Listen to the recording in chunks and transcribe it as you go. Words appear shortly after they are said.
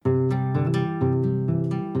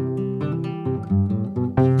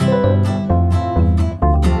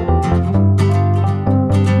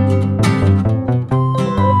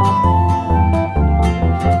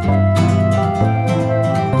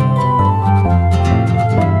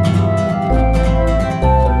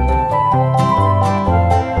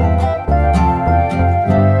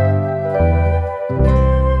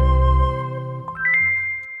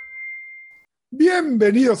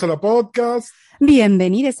Bienvenidos a la podcast.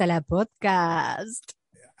 Bienvenidos a la podcast.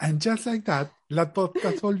 And just like that, la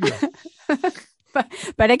podcast volvió.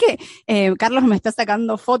 ¿Para qué? Carlos me está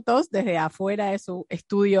sacando fotos desde afuera de su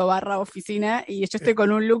estudio / oficina y yo estoy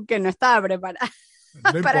con un look que no estaba preparado.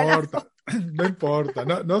 No importa.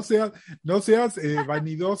 No seas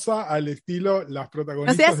vanidosa al estilo las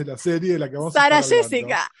protagonistas de la serie de la que vamos Sara a estar hablando.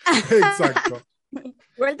 Jessica. Exacto.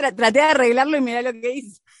 Igual traté de arreglarlo y mirá lo que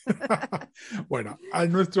hice. Bueno, a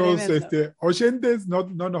nuestros oyentes no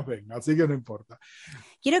nos ven, así que no importa.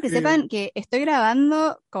 Quiero que sepan que estoy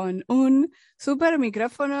grabando con un super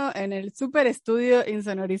micrófono en el super estudio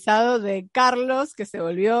insonorizado de Carlos, que se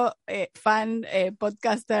volvió fan,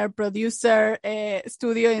 podcaster, producer,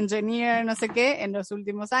 studio engineer, no sé qué, en los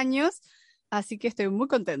últimos años. Así que estoy muy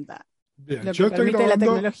contenta. Bien, lo yo que permite la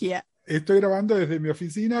tecnología. Estoy grabando desde mi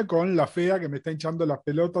oficina con la fea que me está hinchando las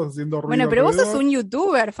pelotas haciendo ruido. Bueno, pero alrededor. vos sos un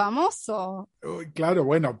youtuber famoso. Claro,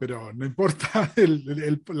 bueno, pero no importa.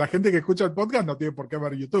 La gente que escucha el podcast no tiene por qué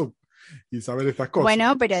ver YouTube y saber estas cosas.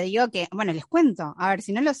 Bueno, pero digo que, les cuento. A ver,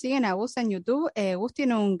 si no lo siguen a Gus en YouTube, Gus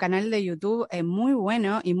tiene un canal de YouTube muy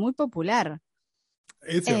bueno y muy popular.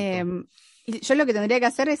 Es cierto. Y yo lo que tendría que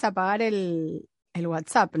hacer es apagar el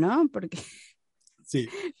WhatsApp, ¿no? Porque sí.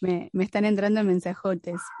 me están entrando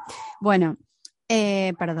mensajotes. Bueno,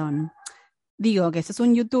 perdón. Digo que sos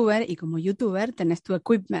un youtuber y como youtuber tenés tu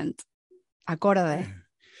equipment acorde.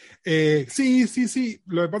 Sí.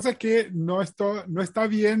 Lo que pasa es que no está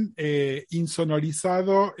bien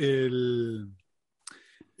insonorizado el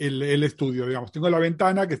estudio, digamos. Tengo la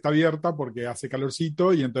ventana que está abierta porque hace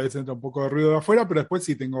calorcito y entonces entra un poco de ruido de afuera, pero después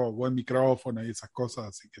sí tengo buen micrófono y esas cosas,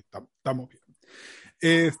 así que estamos bien.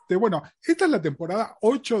 Bueno, esta es la temporada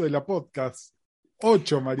 8 de la podcast.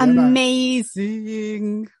 8, Mariana.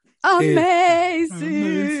 Amazing.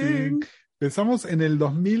 Empezamos en el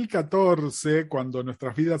 2014, cuando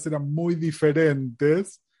nuestras vidas eran muy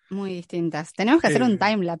diferentes. Muy distintas. Tenemos que hacer un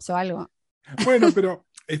timelapse o algo. Bueno, pero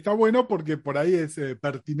está bueno porque por ahí es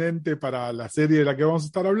pertinente para la serie de la que vamos a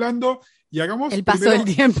estar hablando. Y hagamos el paso del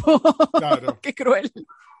tiempo. Claro. Qué cruel.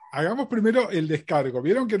 Hagamos primero el descargo.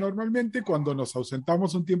 Vieron que normalmente cuando nos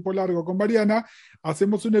ausentamos un tiempo largo con Mariana,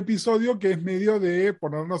 hacemos un episodio que es medio de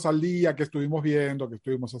ponernos al día, qué estuvimos viendo, qué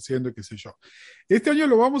estuvimos haciendo y qué sé yo. Este año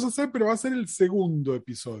lo vamos a hacer, pero va a ser el segundo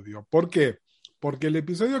episodio. ¿Por qué? Porque el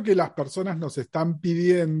episodio que las personas nos están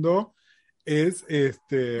pidiendo es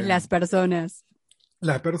Las personas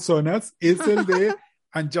es el de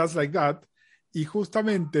And Just Like That. Y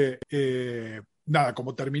justamente nada,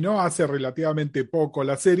 como terminó hace relativamente poco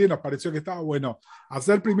la serie, nos pareció que estaba bueno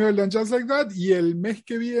hacer primero el And Just Like That y el mes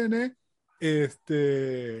que viene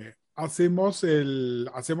hacemos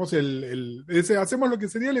lo que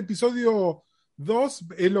sería el episodio 2,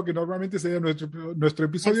 es lo que normalmente sería nuestro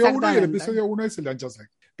episodio 1 y el episodio 1 es el And Just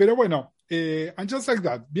Like That. Pero bueno, And Just Like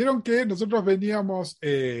That, vieron que nosotros veníamos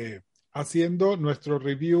haciendo nuestro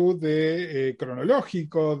review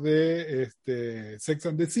cronológico de Sex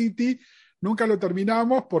and the City. Nunca lo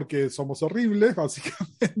terminamos porque somos horribles,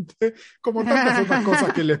 básicamente, como tantas otras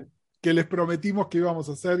cosas que les prometimos que íbamos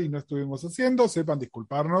a hacer y no estuvimos haciendo. Sepan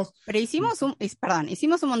disculparnos. Pero hicimos un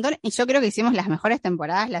montón y yo creo que hicimos las mejores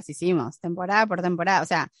temporadas, las hicimos, temporada por temporada. O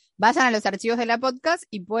sea, vayan a los archivos de la podcast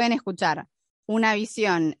y pueden escuchar una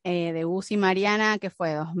visión de Gus y Mariana que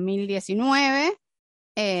fue 2019,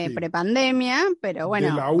 prepandemia, pero bueno.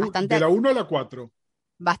 De la 1 a la 4.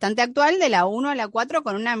 Bastante actual, de la 1 a la 4,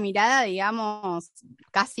 con una mirada, digamos,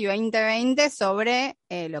 casi 2020 sobre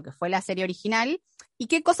lo que fue la serie original y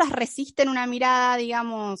qué cosas resisten una mirada,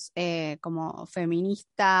 digamos, como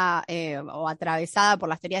feminista o atravesada por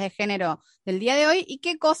las teorías de género del día de hoy y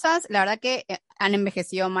qué cosas, la verdad que han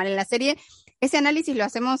envejecido mal en la serie. Ese análisis lo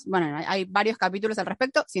hacemos, hay varios capítulos al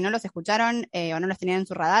respecto, si no los escucharon o no los tenían en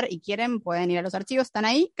su radar y quieren, pueden ir a los archivos, están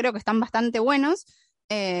ahí, creo que están bastante buenos.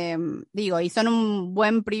 Y son un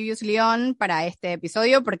buen previously on para este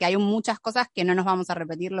episodio porque hay muchas cosas que no nos vamos a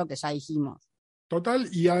repetir lo que ya dijimos. Total,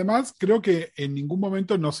 y además creo que en ningún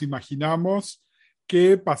momento nos imaginamos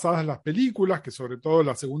que pasadas las películas, que sobre todo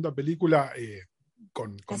la segunda película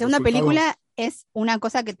la segunda película es una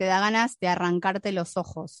cosa que te da ganas de arrancarte los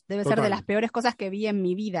ojos. Debe ser de las peores cosas que vi en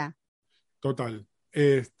mi vida. Total.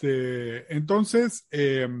 Entonces,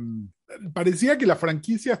 parecía que la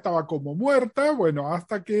franquicia estaba como muerta,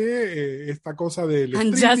 hasta que esta cosa del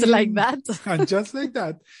And streaming, Just Like That. And Just Like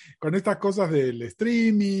That, con estas cosas del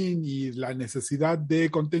streaming y la necesidad de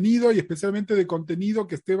contenido, y especialmente de contenido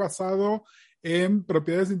que esté basado en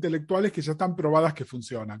propiedades intelectuales que ya están probadas que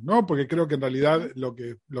funcionan, ¿no? Porque creo que en realidad lo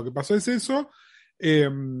que pasó es eso.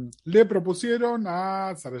 Le propusieron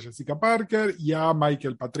a Sarah Jessica Parker y a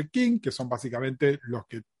Michael Patrick King, que son básicamente los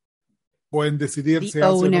que pueden decidir se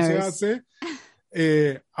hace o no se hace,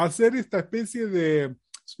 hacer esta especie de,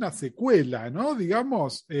 es una secuela, ¿no?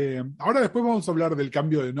 Digamos, ahora después vamos a hablar del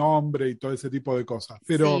cambio de nombre y todo ese tipo de cosas.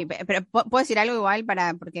 Pero, sí, pero ¿puedo decir algo igual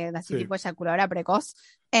porque así sí. tipo eyaculadora precoz?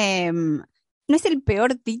 ¿No es el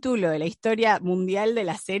peor título de la historia mundial de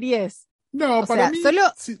las series? No, o para sea, mí, solo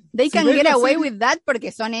They Can Get Away serie, with That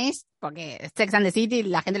porque porque Sex and the City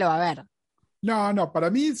la gente lo va a ver. No, para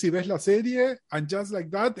mí, si ves la serie, And Just Like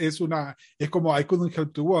That es como I Couldn't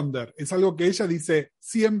Help to Wonder. Es algo que ella dice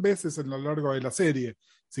 100 veces a lo largo de la serie.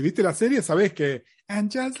 Si viste la serie, sabés que And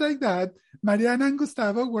Just Like That, Mariana and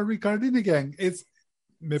Gustavo were recording again.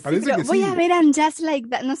 Me parece pero que voy sí. a ver And Just Like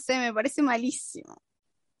That, no sé, me parece malísimo.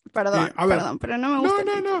 Perdón, pero no me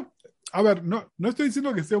gusta. No. A ver, no estoy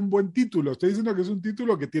diciendo que sea un buen título, estoy diciendo que es un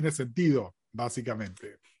título que tiene sentido,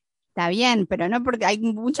 básicamente. Está bien, pero no porque hay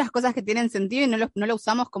muchas cosas que tienen sentido y no lo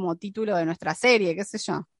usamos como título de nuestra serie, qué sé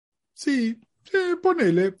yo. Sí,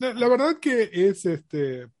 ponele. La verdad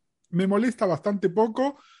que me molesta bastante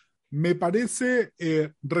poco. Me parece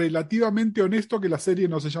relativamente honesto que la serie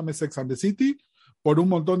no se llame Sex and the City por un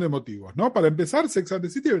montón de motivos, ¿no? Para empezar, Sex and the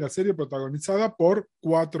City es una serie protagonizada por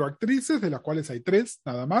 4 actrices, de las cuales hay 3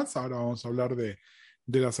 nada más. Ahora vamos a hablar de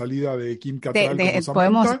la salida de Kim Cattrall como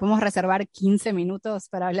Samantha. ¿Podemos reservar 15 minutos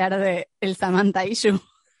para hablar de el Samantha issue?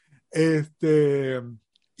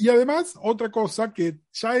 Y además, otra cosa que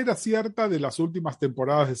ya era cierta de las últimas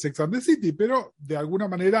temporadas de Sex and the City, pero de alguna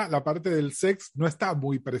manera la parte del sex no está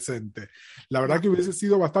muy presente. La verdad que hubiese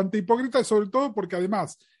sido bastante hipócrita, sobre todo porque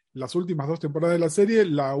además las últimas 2 temporadas de la serie,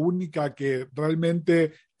 la única que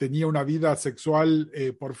realmente tenía una vida sexual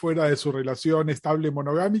por fuera de su relación estable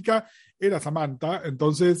monogámica era Samantha.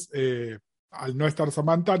 Entonces, al no estar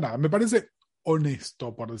Samantha, nada, me parece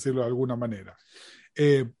honesto, por decirlo de alguna manera.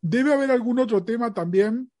 Debe haber algún otro tema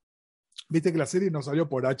también. Viste que la serie no salió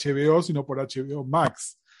por HBO, sino por HBO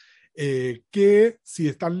Max. Que si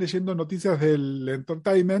están leyendo noticias del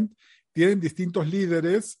entertainment, tienen distintos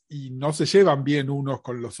líderes y no se llevan bien unos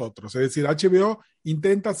con los otros. Es decir, HBO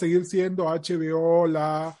intenta seguir siendo HBO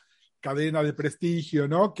la cadena de prestigio,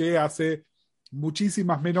 ¿no? Que hace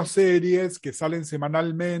muchísimas menos series que salen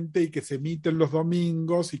semanalmente y que se emiten los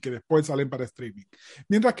domingos y que después salen para streaming.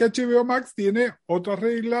 Mientras que HBO Max tiene otras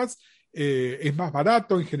reglas, es más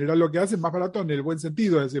barato, en general lo que hace es más barato en el buen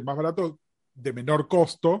sentido, es decir, más barato de menor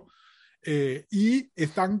costo, y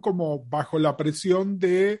están como bajo la presión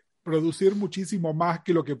de producir muchísimo más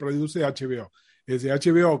que lo que produce HBO. Es decir,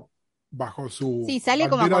 HBO bajo su sí, sale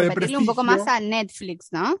como a competirle un poco más a Netflix,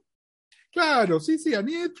 ¿no? Claro, sí, a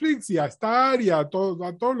Netflix y a Star y a todos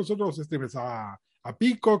los otros streamers, a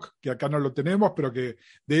Peacock, que acá no lo tenemos, pero que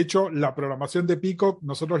de hecho la programación de Peacock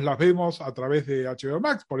nosotros la vemos a través de HBO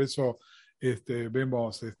Max, por eso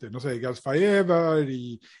vemos, no sé, Girls Forever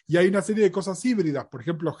y hay una serie de cosas híbridas, por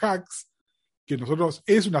ejemplo, Hacks, que nosotros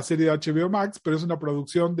es una serie de HBO Max, pero es una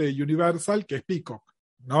producción de Universal que es Peacock,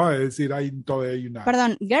 ¿no? Es decir, hay una...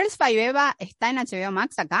 Perdón, ¿Girls Five Eva está en HBO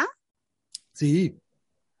Max acá? Sí.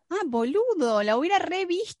 Ah, boludo, la hubiera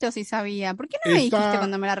revisto si sabía. ¿Por qué no me dijiste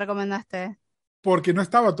cuando me la recomendaste? Porque no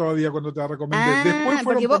estaba todavía cuando te la recomendé. Después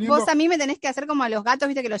porque vos a mí me tenés que hacer como a los gatos,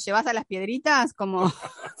 viste, que los llevas a las piedritas, como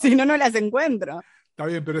si no las encuentro. Está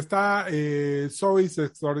bien, pero está Zoe's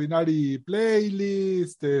Extraordinary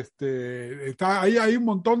Playlist, hay un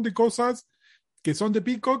montón de cosas que son de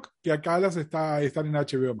Peacock que acá están en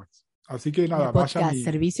HBO Max. Así que nada, vayan y...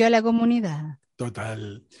 servicio a la comunidad.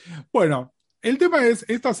 Total. Bueno, el tema es,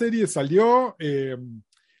 esta serie salió,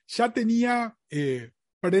 ya tenía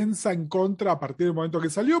prensa en contra a partir del momento que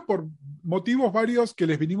salió, por motivos varios que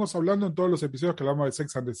les vinimos hablando en todos los episodios que hablamos de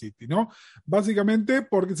Sex and the City, ¿no? Básicamente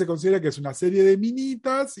porque se considera que es una serie de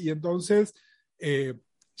minitas y entonces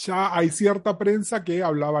ya hay cierta prensa que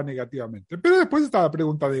hablaba negativamente. Pero después está la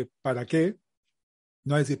pregunta de ¿para qué?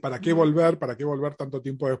 No es decir, ¿para qué volver? ¿Para qué volver tanto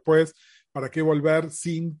tiempo después? ¿Para qué volver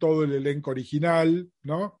sin todo el elenco original?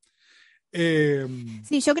 ¿No?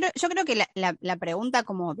 Sí, yo creo que la pregunta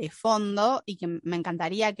como de fondo, y que me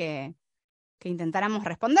encantaría que intentáramos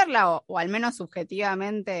responderla, o al menos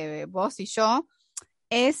subjetivamente vos y yo,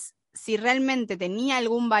 es si realmente tenía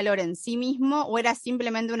algún valor en sí mismo o era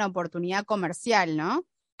simplemente una oportunidad comercial, ¿no?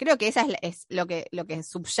 Creo que esa es lo que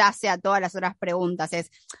subyace a todas las otras preguntas. Es,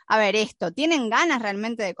 a ver, ¿tienen ganas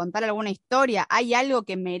realmente de contar alguna historia? ¿Hay algo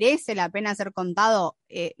que merece la pena ser contado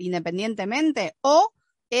independientemente? ¿O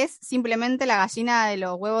es simplemente la gallina de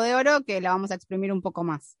los huevos de oro que la vamos a exprimir un poco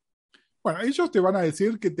más? Bueno, ellos te van a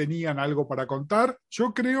decir que tenían algo para contar.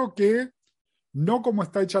 Yo creo que no como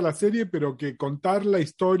está hecha la serie, pero que contar la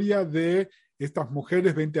historia de estas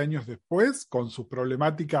mujeres 20 años después, con sus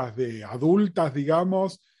problemáticas de adultas,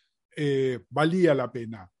 digamos, valía la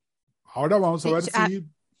pena. Ahora vamos a Sí, ver si...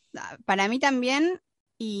 para mí también,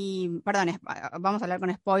 y perdón, vamos a hablar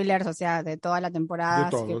con spoilers, o sea, de toda la De temporada,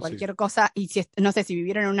 así que todo, sí. cualquier cosa, y si no sé si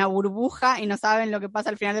vivieron en una burbuja y no saben lo que pasa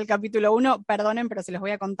al final del capítulo 1, perdonen, pero se los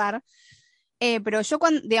voy a contar. Pero yo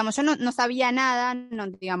cuando, digamos, yo no sabía nada, no,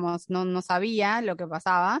 digamos, no sabía lo que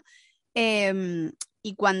pasaba. Eh,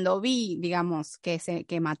 y cuando vi, digamos,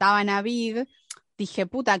 que mataban a Big, dije,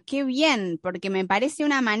 puta, qué bien, porque me parece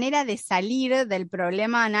una manera de salir del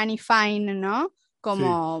problema Nanny Fine, ¿no? Sí.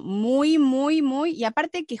 Como muy, muy, muy, y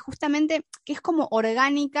aparte que justamente, que es como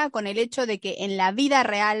orgánica con el hecho de que en la vida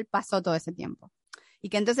real pasó todo ese tiempo. Y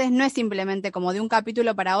que entonces no es simplemente como de un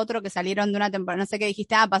capítulo para otro que salieron de una temporada, no sé qué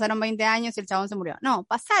dijiste, pasaron 20 años y el chabón se murió. No,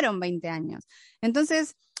 pasaron 20 años.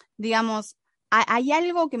 Entonces, digamos, hay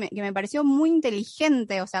algo que me pareció muy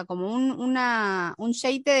inteligente, o sea, como un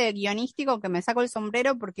shade guionístico que me saco el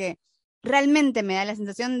sombrero porque realmente me da la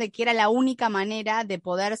sensación de que era la única manera de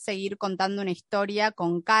poder seguir contando una historia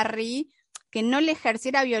con Carrie que no le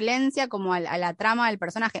ejerciera violencia como a la trama del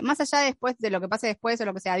personaje, más allá de después de lo que pase después o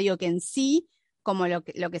lo que sea, digo que en sí, como lo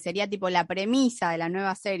que sería tipo la premisa de la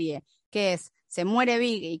nueva serie, que es, se muere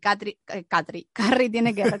Big y Carrie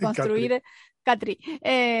tiene que reconstruir,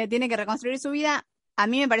 tiene que reconstruir su vida, a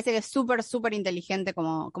mí me parece que es súper, súper inteligente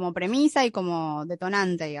como premisa y como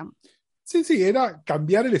detonante, digamos. Sí, sí, era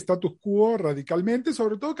cambiar el status quo radicalmente,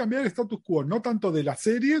 sobre todo cambiar el status quo, no tanto de la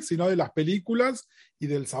serie, sino de las películas y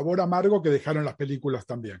del sabor amargo que dejaron las películas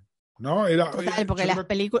también, ¿no? Total, porque Yo las creo,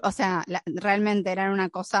 películas, o sea, realmente eran una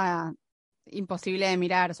cosa imposible de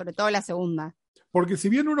mirar, sobre todo la segunda. porque si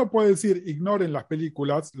bien uno puede decir ignoren las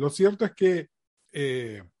películas, lo cierto es que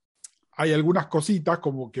eh, hay algunas cositas,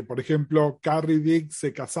 como que, por ejemplo, Carrie y Dick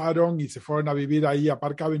se casaron y se fueron a vivir ahí a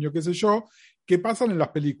Park Avenue, qué sé yo, que pasan en las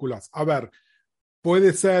películas. A ver,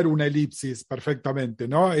 puede ser una elipsis perfectamente,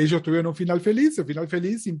 ¿no? Ellos tuvieron un final feliz, el final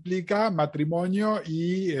feliz implica matrimonio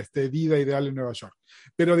y vida ideal en Nueva York.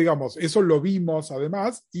 Pero digamos, eso lo vimos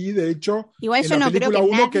además, y de hecho, Igual en yo la no creo película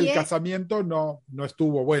que 1 que el casamiento no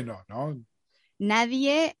estuvo bueno, ¿no?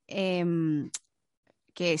 nadie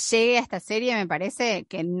que llegue a esta serie me parece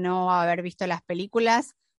que no va a haber visto las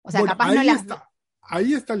películas, o sea, Bueno, capaz no las...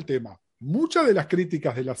 ahí está el tema. Muchas de las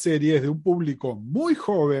críticas de la serie es de un público muy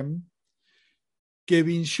joven que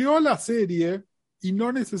vinció la serie y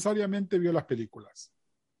no necesariamente vio las películas.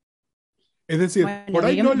 Es decir, Bueno, por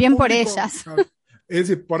ahí no bien, el bien por público, ellas. es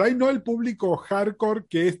decir, por ahí no el público hardcore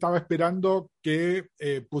que estaba esperando que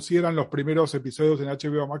pusieran los primeros episodios en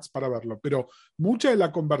HBO Max para verlo, pero mucha de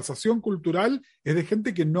la conversación cultural es de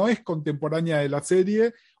gente que no es contemporánea de la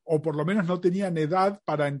serie o por lo menos no tenían edad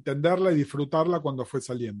para entenderla y disfrutarla cuando fue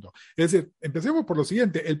saliendo. Es decir, empecemos por lo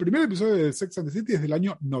siguiente, el primer episodio de Sex and the City es del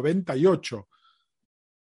año 98,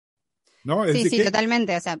 ¿no? Es Sí, decir, sí,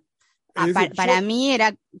 totalmente. O sea, es decir para mí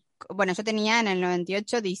era, bueno, yo tenía en el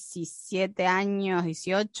 98 17 años,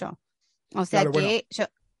 18. O sea claro, bueno, que yo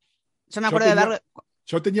me yo acuerdo de tenía, verlo,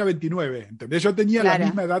 yo tenía 29, ¿entendés? Yo tenía la claro,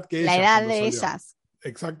 misma edad que la ellas edad cuando de salió. ellas.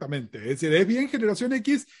 Exactamente. Es decir, es bien generación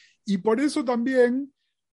X y por eso también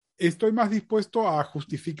estoy más dispuesto a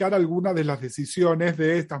justificar algunas de las decisiones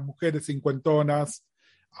de estas mujeres cincuentonas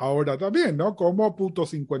ahora también, ¿no? Como puto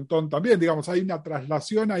cincuentón también. Digamos, hay una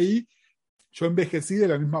traslación ahí. Yo envejecí de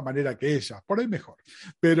la misma manera que ellas, por ahí mejor.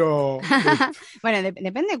 Pero, Bueno,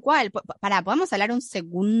 depende cuál. ¿Podemos hablar un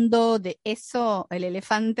segundo de eso, el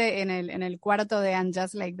elefante en el cuarto de And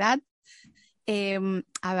Just Like That?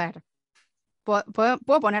 A ver,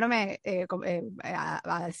 ¿puedo ponerme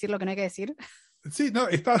a decir lo que no hay que decir? sí, no,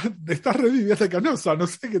 está reviviendo Canosa, no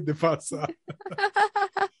sé qué te pasa.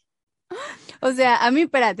 O sea, a mí,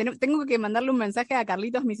 espera, tengo que mandarle un mensaje a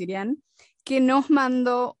Carlitos Misirian, que nos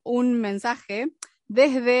mandó un mensaje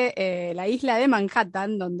desde la isla de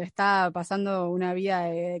Manhattan, donde está pasando una vida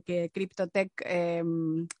que CryptoTech,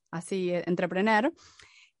 así, entrepreneur,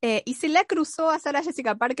 y se la cruzó a Sarah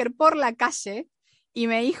Jessica Parker por la calle y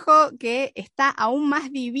me dijo que está aún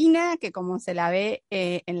más divina que como se la ve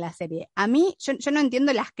en la serie. A mí, yo no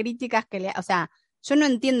entiendo las críticas o sea, yo no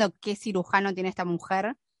entiendo qué cirujano tiene esta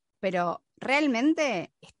mujer, pero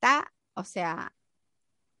realmente está, o sea,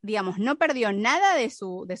 digamos, no perdió nada de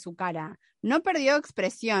su cara, no perdió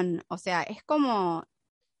expresión, o sea, es como,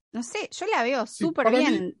 no sé, yo la veo Sí, súper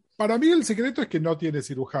bien. para mí el secreto es que no tiene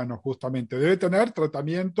cirujano, justamente. Debe tener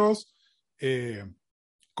tratamientos eh,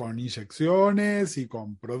 con inyecciones y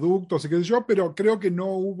con productos y qué sé yo, pero creo que no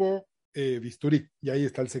hubo bisturí, y ahí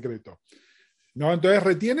está el secreto. ¿No? Entonces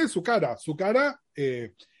retiene su cara. Su cara,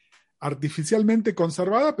 artificialmente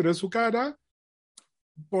conservada, pero es su cara,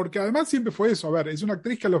 porque además siempre fue eso. A ver, es una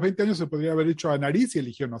actriz que a los 20 años se podría haber hecho a nariz y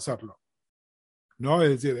eligió no hacerlo, ¿no?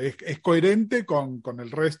 Es decir, es coherente con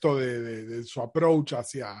el resto de su approach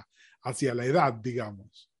hacia la edad,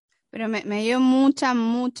 digamos. Pero me dio mucha,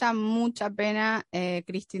 mucha, mucha pena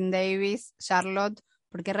Christine Davis, Charlotte,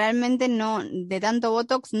 porque realmente no, de tanto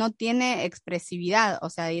Botox no tiene expresividad, o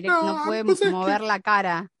sea, no puede mover la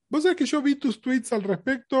cara. Vos sabés que yo vi tus tweets al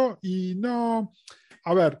respecto y no...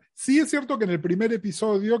 A ver, sí es cierto que en el primer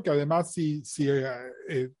episodio, que además sí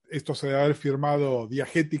esto se debe haber firmado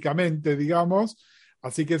diagéticamente, digamos,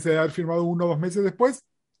 así que se debe haber firmado 1 o 2 meses después,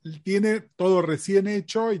 tiene todo recién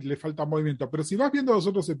hecho y le falta movimiento. Pero si vas viendo los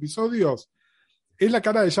otros episodios, es la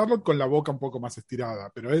cara de Charlotte con la boca un poco más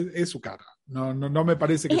estirada, pero es su cara. No me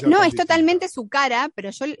parece que sea no, tan es distinta. totalmente su cara, pero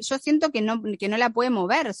yo siento que no la puede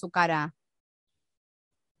mover su cara.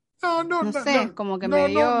 No sé, como que me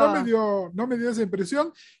dio... No me dio esa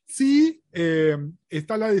impresión. Sí,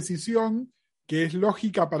 está la decisión que es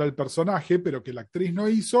lógica para el personaje, pero que la actriz no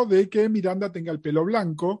hizo, de que Miranda tenga el pelo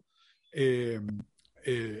blanco.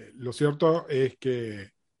 Lo cierto es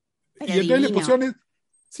que... Pero y entonces divino. le pusieron...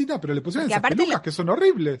 Sí, no, pero le pusieron Porque esas pelucas que son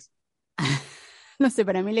horribles. No sé,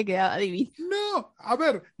 para mí le quedaba divino. No, a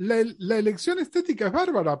ver, la elección estética es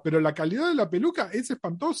bárbara, pero la calidad de la peluca es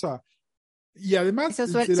espantosa. Y además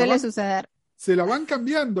Eso suele suceder. Se la van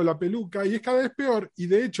cambiando la peluca y es cada vez peor. Y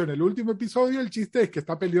de hecho, en el último episodio, el chiste es que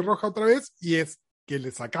está pelirroja otra vez y es que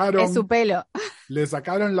le sacaron. Es su pelo. Le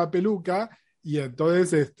sacaron la peluca y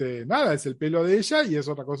entonces, nada, es el pelo de ella y es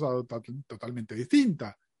otra cosa totalmente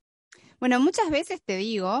distinta. Bueno, muchas veces te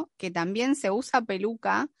digo que también se usa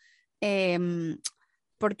peluca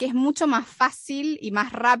porque es mucho más fácil y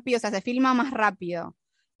más rápido, o sea, se filma más rápido.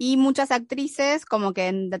 Y muchas actrices como que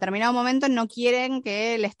en determinado momento no quieren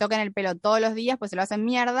que les toquen el pelo todos los días, pues se lo hacen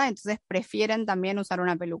mierda, entonces prefieren también usar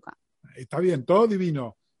una peluca. Está bien, todo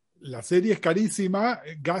divino. La serie es carísima,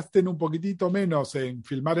 gasten un poquitito menos en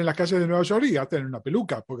filmar en las calles de Nueva York y gasten en una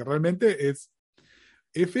peluca, porque realmente es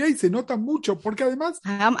fea y se nota mucho, porque además...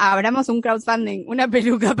 Abramos un crowdfunding, una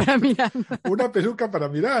peluca para Miranda. Una peluca para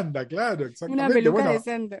Miranda, claro, exactamente. Una peluca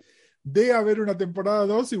decente. De haber una temporada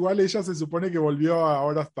 2, igual ella se supone que volvió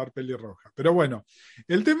ahora a estar pelirroja. Pero bueno,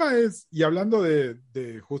 el tema es, y hablando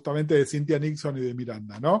de justamente de Cynthia Nixon y de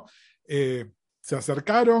Miranda, ¿no? Se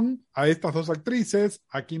acercaron a estas dos actrices,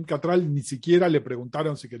 a Kim Cattrall ni siquiera le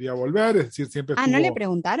preguntaron si quería volver, es decir, siempre estuvo... ¿no le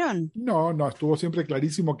preguntaron? No, estuvo siempre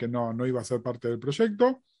clarísimo que no iba a ser parte del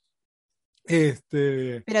proyecto.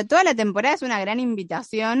 Pero toda la temporada es una gran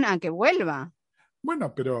invitación a que vuelva.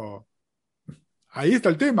 Bueno, pero... Ahí está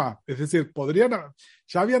el tema, es decir,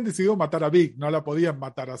 ya habían decidido matar a Vic, no la podían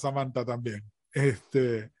matar a Samantha también.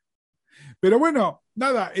 Pero bueno,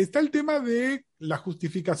 nada, está el tema de la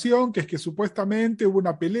justificación, que es que supuestamente hubo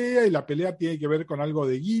una pelea y la pelea tiene que ver con algo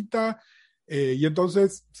de guita, y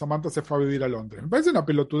entonces Samantha se fue a vivir a Londres. Me parece una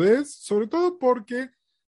pelotudez, sobre todo porque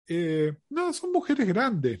no, son mujeres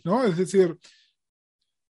grandes, ¿no? Es decir,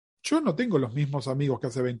 yo no tengo los mismos amigos que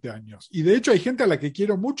hace 20 años, y de hecho hay gente a la que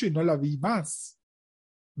quiero mucho y no la vi más.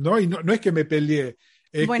 ¿No? Y no es que me peleé.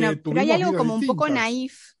 Bueno, pero hay algo como distintas. un poco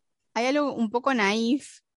naif. Hay algo un poco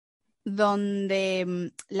naif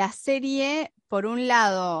donde la serie, por un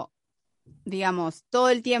lado, digamos, todo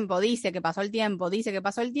el tiempo dice que pasó el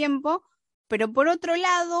tiempo, pero por otro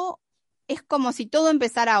lado, es como si todo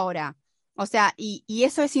empezara ahora. O sea, y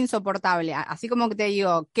eso es insoportable. Así como que te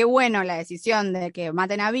digo, qué bueno la decisión de que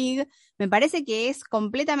maten a Big, me parece que es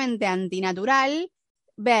completamente antinatural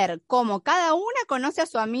ver cómo cada una conoce a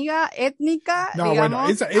su amiga étnica,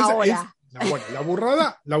 digamos, bueno, ahora.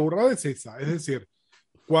 La burrada es esa. Es decir,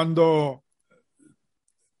 cuando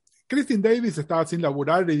Christine Davis estaba sin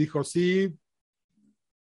laburar y dijo, sí,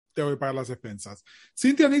 te voy a pagar las expensas.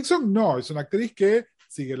 Cynthia Nixon no, es una actriz que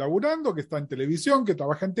sigue laburando, que está en televisión, que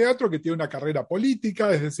trabaja en teatro, que tiene una carrera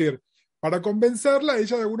política, es decir, para convencerla,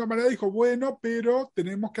 ella de alguna manera dijo, bueno, pero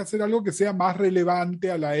tenemos que hacer algo que sea más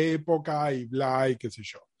relevante a la época y bla, y qué sé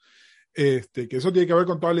yo. Que eso tiene que ver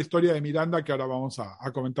con toda la historia de Miranda que ahora vamos a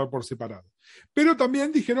comentar por separado. Pero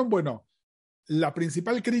también dijeron, bueno, la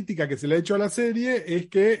principal crítica que se le ha hecho a la serie es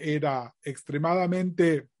que era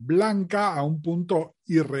extremadamente blanca a un punto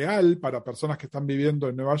irreal para personas que están viviendo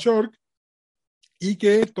en Nueva York y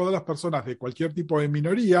que todas las personas de cualquier tipo de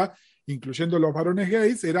minoría, incluyendo los varones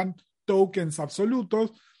gays, eran tokens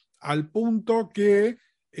absolutos, al punto que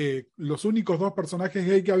los únicos 2 personajes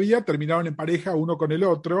gay que había terminaron en pareja uno con el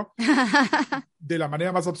otro de la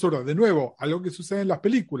manera más absurda. De nuevo, algo que sucede en las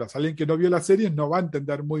películas. Alguien que no vio las series no va a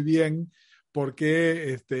entender muy bien por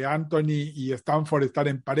qué Anthony y Stanford están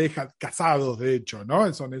en pareja, casados de hecho,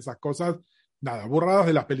 ¿no? Son esas cosas, nada, burradas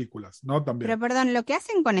de las películas, ¿no? También. Pero perdón, lo que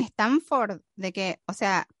hacen con Stanford, de que, o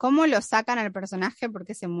sea, cómo lo sacan al personaje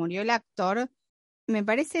porque se murió el actor, me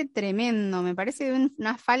parece tremendo, me parece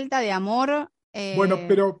una falta de amor. Bueno,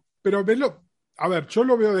 pero velo, a ver, yo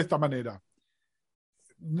lo veo de esta manera.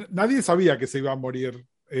 Nadie sabía que se iba a morir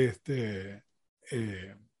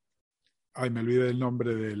me olvidé el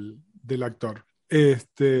nombre del actor.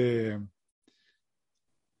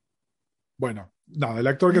 Bueno, nada, el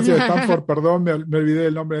actor que hacía de Stanford, perdón, me olvidé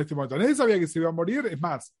el nombre en este momento. Nadie sabía que se iba a morir, es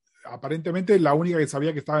más, aparentemente la única que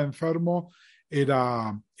sabía que estaba enfermo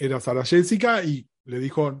era Sarah Jessica y le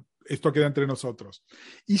dijo, esto queda entre nosotros.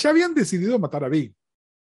 Y ya habían decidido matar a Big.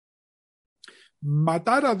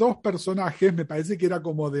 Matar a dos personajes me parece que era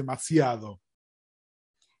como demasiado.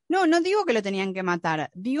 No, no digo que lo tenían que matar,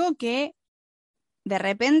 digo que de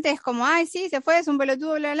repente es como, ay, sí, se fue, es un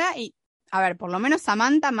pelotudo, bla, bla, y a ver, por lo menos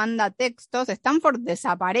Samantha manda textos, Stanford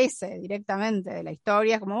desaparece directamente de la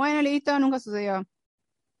historia, es como, bueno, listo, nunca sucedió.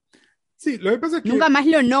 Sí, lo que pasa es que... Nunca más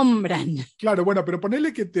lo nombran. Claro, bueno, pero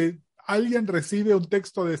ponele que alguien recibe un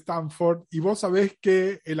texto de Stanford y vos sabés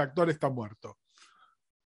que el actor está muerto.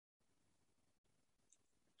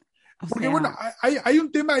 Porque bueno, hay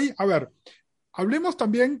un tema ahí, a ver, hablemos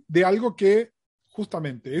también de algo que,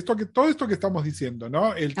 justamente, todo esto que estamos diciendo,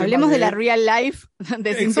 ¿no? Hablemos de la real life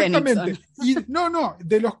de Cynthia exactamente. Nixon. Y no,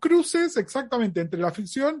 de los cruces exactamente entre la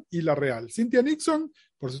ficción y la real. Cynthia Nixon,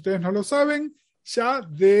 por si ustedes no lo saben, ya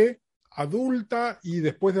de adulta y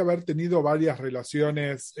después de haber tenido varias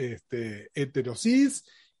relaciones heterosis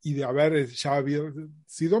y de haber ya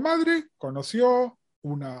sido madre, conoció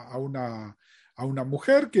a una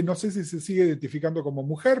mujer que no sé si se sigue identificando como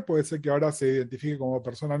mujer, puede ser que ahora se identifique como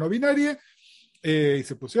persona no binaria, y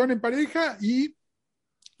se pusieron en pareja y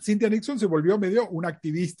Cynthia Nixon se volvió medio una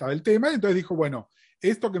activista del tema, y entonces dijo, bueno,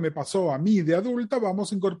 esto que me pasó a mí de adulta,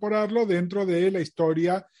 vamos a incorporarlo dentro de la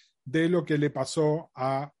historia de lo que le pasó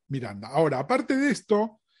a Miranda. Ahora, aparte de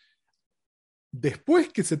esto, después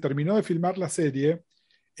que se terminó de filmar la serie,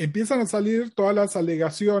 empiezan a salir todas las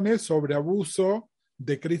alegaciones sobre abuso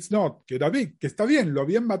de Chris Knott, que era Vic, que está bien, lo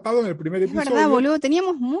habían matado en el primer episodio. Es verdad, boludo,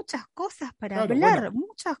 teníamos muchas cosas para hablar, bueno,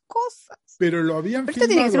 muchas cosas. Pero lo habían pero filmado. Esto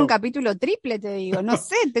tiene que ser un capítulo triple, te digo, no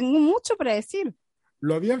sé, tengo mucho para decir.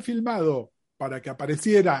 Lo habían filmado para que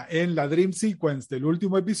apareciera en la Dream Sequence del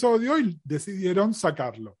último episodio y decidieron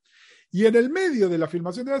sacarlo. Y en el medio de la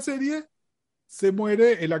filmación de la serie se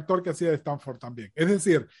muere el actor que hacía de Stanford también. Es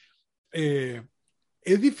decir,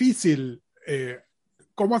 es difícil...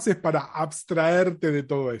 ¿Cómo haces para abstraerte de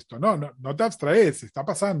todo esto? No te abstraes, está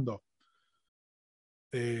pasando.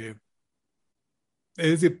 Es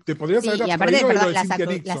decir, te podrías haber abstraído. Y aparte, perdón,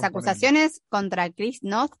 Nixon, las acusaciones contra Chris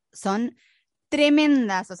Knott son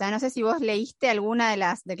tremendas. O sea, no sé si vos leíste alguna de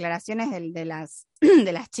las declaraciones de las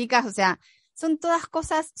chicas. O sea, son todas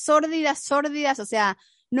cosas sórdidas, o sea,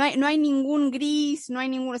 no hay ningún gris, no hay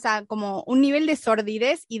ningún, o sea, como un nivel de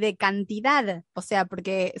sordidez y de cantidad, o sea,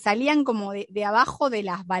 porque salían como de abajo de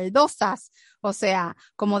las baldosas, o sea,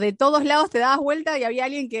 como de todos lados te dabas vuelta y había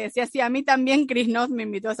alguien que decía, sí, a mí también Chris Knott me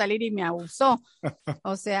invitó a salir y me abusó,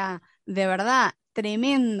 o sea, de verdad,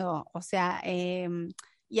 tremendo, o sea,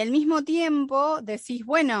 y al mismo tiempo decís,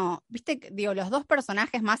 bueno, viste, digo, los dos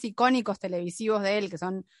personajes más icónicos televisivos de él, que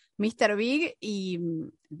son Mr. Big y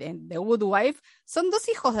The Good Wife, son dos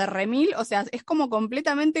hijos de remil, o sea, es como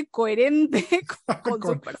completamente coherente con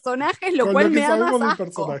sus personajes, lo cual me da más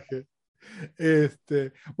asco.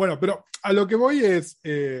 Bueno, pero a lo que voy es,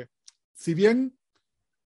 si bien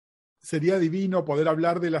sería divino poder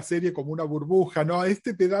hablar de la serie como una burbuja, ¿no?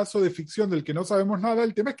 Este pedazo de ficción del que no sabemos nada,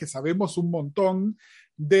 el tema es que sabemos un montón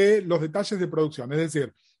de los detalles de producción, es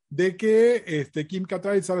decir, de que Kim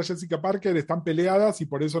Cattrall y Sarah Jessica Parker están peleadas y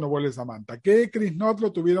por eso no vuelve Samantha, que Chris Knott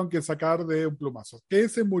lo tuvieron que sacar de un plumazo, que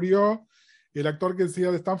se murió el actor que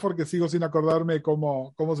decía de Stanford, que sigo sin acordarme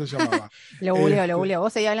cómo se llamaba. Lo googleo.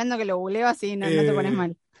 Vos seguís hablando que lo googleo así no te pones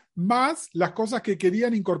mal. Más las cosas que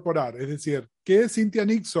querían incorporar, es decir, que Cynthia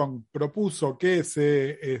Nixon propuso que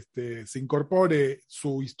se incorpore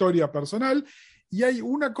su historia personal, y hay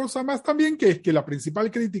una cosa más también, que es que la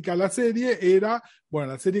principal crítica a la serie era,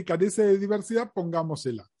 bueno, la serie carece de diversidad,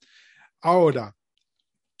 pongámosela. Ahora,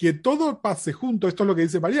 que todo pase junto, esto es lo que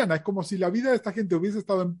dice Mariana, es como si la vida de esta gente hubiese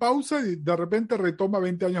estado en pausa y de repente retoma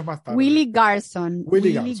 20 años más tarde. Willie Garson,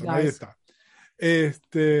 ahí está.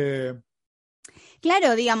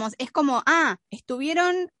 Claro, digamos, es como,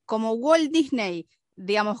 estuvieron como Walt Disney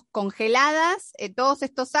digamos, congeladas todos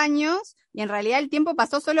estos años, y en realidad el tiempo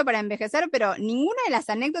pasó solo para envejecer, pero ninguna de las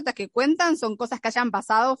anécdotas que cuentan son cosas que hayan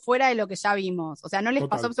pasado fuera de lo que ya vimos. O sea, no les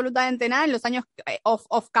pasó absolutamente nada en los años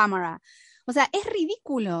off camera. O sea, es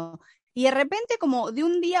ridículo. Y de repente, como de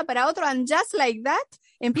un día para otro, and just like that,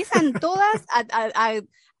 empiezan todas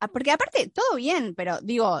porque aparte, todo bien, pero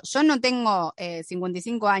digo, yo no tengo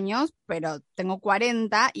 55 años, pero tengo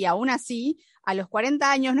 40, y aún así, a los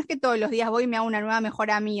 40 años, no es que todos los días voy y me hago una nueva mejor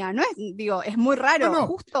amiga, no es, digo, es muy raro, no.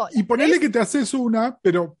 Justo. Y ponele que te haces una,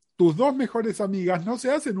 pero tus dos mejores amigas no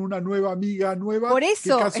se hacen una nueva amiga nueva, por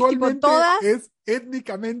eso, que casualmente es, tipo todas... es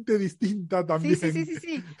étnicamente distinta también.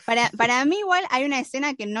 Sí. Para mí igual hay una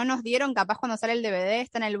escena que no nos dieron, capaz cuando sale el DVD,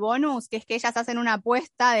 está en el bonus, que es que ellas hacen una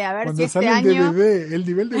apuesta de a ver cuando si sale este el año... DVD, el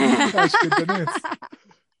nivel de vintage que tenés.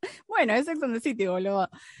 Bueno, es Sex and the City, boludo.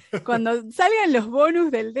 Cuando salgan los bonus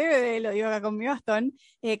del DVD, lo digo acá con mi bastón,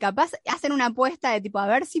 capaz hacen una apuesta de tipo, a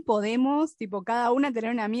ver si podemos, tipo, cada una tener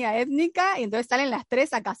una amiga étnica, y entonces salen las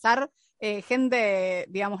tres a cazar gente,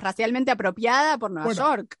 digamos, racialmente apropiada por Nueva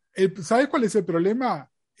York. ¿Sabes cuál es el problema?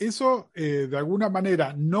 Eso, de alguna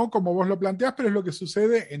manera, no como vos lo planteás, pero es lo que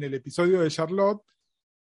sucede en el episodio de Charlotte,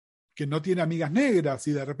 que no tiene amigas negras,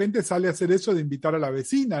 y de repente sale a hacer eso de invitar a la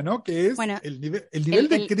vecina, ¿no? Que es el nivel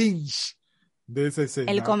de cringe de esa escena.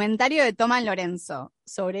 El comentario de Toma Lorenzo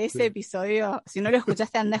sobre ese episodio, si no lo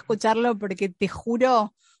escuchaste, anda a escucharlo, porque te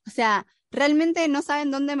juro, o sea, realmente no saben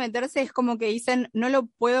dónde meterse, es como que dicen, no lo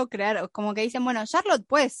puedo creer, como que dicen, bueno, Charlotte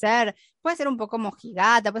puede ser un poco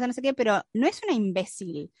mojigata, puede ser no sé qué, pero no es una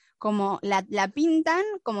imbécil, como la pintan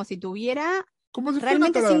como si tuviera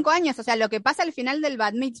realmente 5 años, o sea, lo que pasa al final del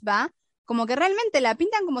Bat Mitzvah, como que realmente la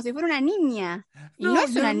pintan como si fuera una niña, y no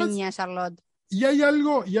es una niña, Charlotte. Y hay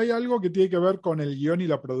algo que tiene que ver con el guión y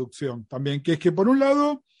la producción también, que es que por un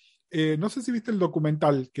lado, no sé si viste el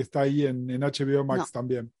documental que está ahí en HBO Max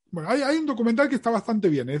también. Bueno, hay un documental que está bastante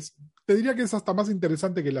bien, te diría que es hasta más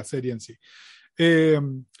interesante que la serie en sí.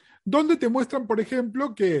 Donde te muestran, por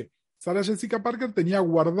ejemplo, que Sarah Jessica Parker tenía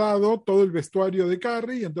guardado todo el vestuario de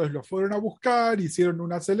Carrie, y entonces lo fueron a buscar, hicieron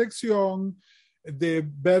una selección de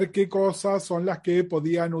ver qué cosas son las que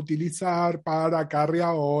podían utilizar para Carrie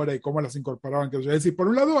ahora y cómo las incorporaban. Es decir, por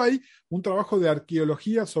un lado hay un trabajo de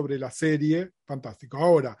arqueología sobre la serie, fantástico.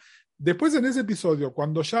 Ahora, después en ese episodio,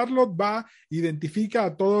 cuando Charlotte va, identifica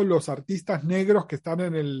a todos los artistas negros que están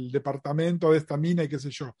en el departamento de esta mina y qué sé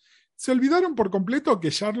yo, se olvidaron por completo que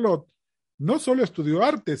Charlotte no solo estudió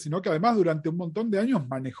arte, sino que además durante un montón de años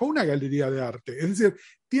manejó una galería de arte. Es decir,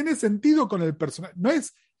 tiene sentido con el personaje. No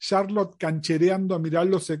es Charlotte canchereando a mirar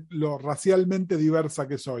lo racialmente diversa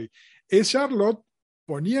que soy. Es Charlotte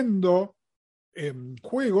poniendo en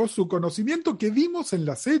juego su conocimiento que vimos en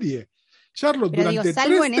la serie. Charlotte durante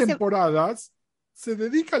 3 temporadas se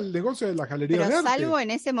dedica al negocio de las galerías de arte. Pero salvo en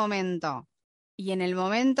ese momento, y en el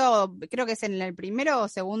momento, creo que es en el primero o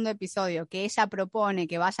segundo episodio, que ella propone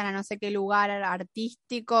que vayan a no sé qué lugar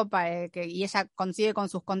artístico y ella consigue con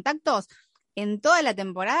sus contactos, en toda la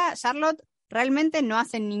temporada Charlotte realmente no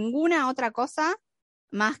hace ninguna otra cosa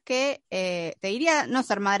más que, te diría, no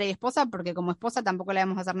ser madre y esposa, porque como esposa tampoco le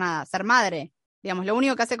vamos a hacer nada, ser madre. Digamos, lo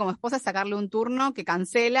único que hace como esposa es sacarle un turno que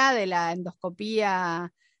cancela de la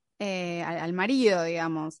endoscopía al marido,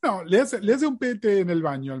 digamos. No, le hace un pete en el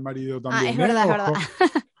baño al marido también. Es verdad, es verdad.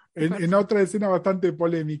 En otra escena bastante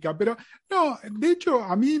polémica. Pero no, de hecho,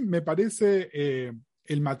 a mí me parece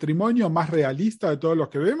el matrimonio más realista de todos los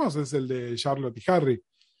que vemos es el de Charlotte y Harry.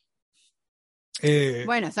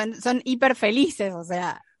 Bueno, son hiper felices, o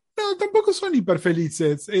sea. No, tampoco son hiper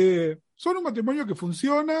felices. Son un matrimonio que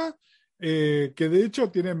funciona, que de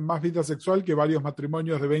hecho tienen más vida sexual que varios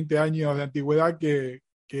matrimonios de 20 años de antigüedad que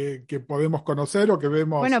podemos conocer o que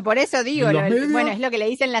vemos. Bueno, por eso digo, bueno, es lo que le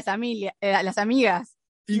dicen las amigas.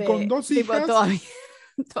 Y con 2 hijas.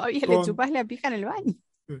 Todavía le chupás la pija en el baño.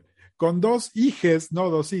 Con 2 hijes, no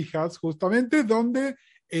 2 hijas, justamente, donde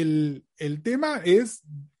el tema es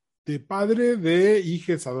de padre de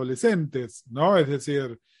hijes adolescentes, ¿no? Es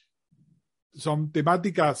decir, son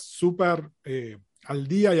temáticas súper al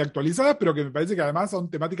día y actualizadas, pero que me parece que además son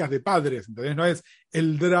temáticas de padres, ¿entendés? No es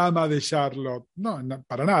el drama de Charlotte, no,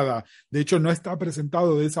 para nada. De hecho, no está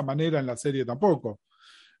presentado de esa manera en la serie tampoco.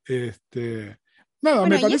 Nada,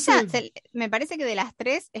 bueno, me parece que de las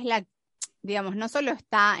tres es la, digamos, no solo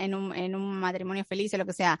está en un matrimonio feliz o lo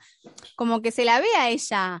que sea, como que se la ve a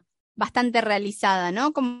ella bastante realizada,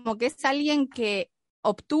 ¿no? Como que es alguien que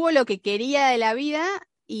obtuvo lo que quería de la vida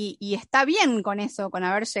y está bien con eso, con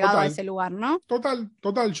haber llegado a ese lugar, ¿no?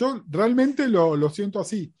 Total, yo realmente lo siento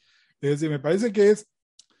así. Es decir, me parece que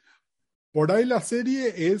por ahí la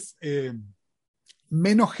serie es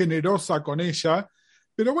menos generosa con ella,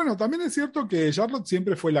 Pero bueno, también es cierto que Charlotte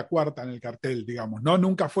siempre fue la cuarta en el cartel, digamos, ¿no?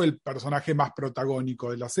 Nunca fue el personaje más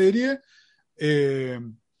protagónico de la serie. Eh,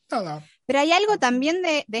 Nada. Pero hay algo también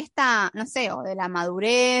de esta, no sé, o de la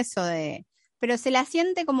madurez, pero se la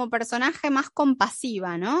siente como personaje más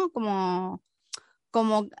compasiva, ¿no? Como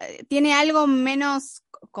tiene algo menos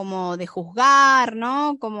como de juzgar,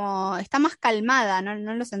 ¿no? Como está más calmada,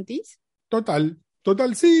 ¿no lo sentís?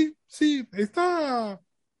 Total, sí, sí, está,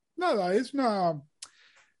 nada, es una,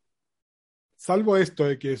 salvo esto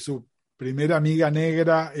de que su primera amiga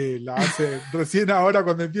negra la hace recién ahora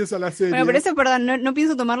cuando empieza la Bueno, por serie. eso, perdón, no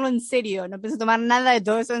pienso tomarlo en serio, no pienso tomar nada de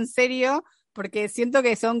todo eso en serio, porque siento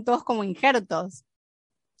que son todos como injertos.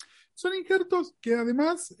 Son injertos que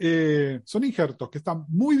además son injertos que están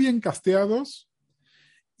muy bien casteados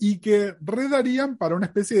y que redarían para una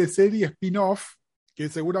especie de serie spin-off que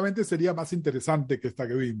seguramente sería más interesante que esta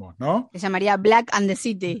que vimos, ¿no? Se llamaría Black and the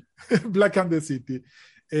City. Black and the City.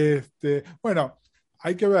 Bueno,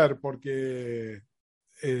 hay que ver porque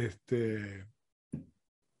este,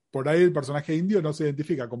 por ahí el personaje indio no se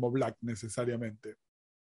identifica como Black necesariamente.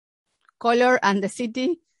 Color and the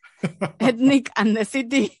City. Ethnic and the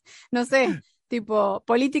City. No sé, tipo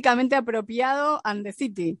políticamente apropiado and the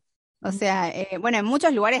City. O sea, bueno, en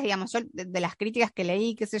muchos lugares, digamos, yo de las críticas que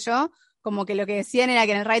leí, qué sé yo, como que lo que decían era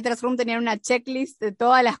que en el Writers Room tenían una checklist de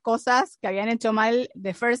todas las cosas que habían hecho mal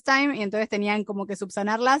the first time y entonces tenían como que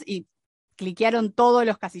subsanarlas y cliquearon todos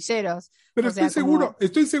los casilleros. Pero o sea,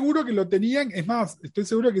 estoy seguro que lo tenían, es más, estoy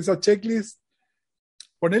seguro que esa checklist,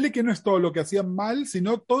 ponele que no es todo lo que hacían mal,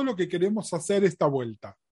 sino todo lo que queremos hacer esta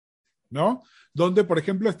vuelta, ¿no? Donde, por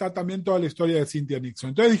ejemplo, está también toda la historia de Cynthia Nixon.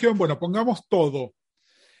 Entonces dijeron, bueno, pongamos todo.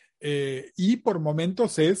 Y por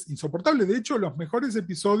momentos es insoportable. De hecho, los mejores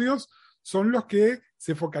episodios son los que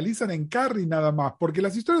se focalizan en Carrie nada más, porque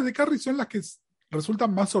las historias de Carrie son las que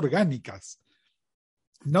resultan más orgánicas,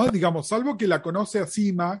 ¿no? Digamos, salvo que la conoce a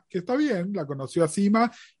Sima, que está bien, la conoció a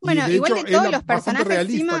Sima, bueno, y de igual hecho de todos es los bastante personajes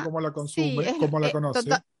realista Sima, como la sí, consume, como la conoce.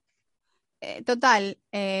 Total,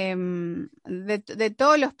 de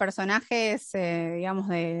todos los personajes, digamos,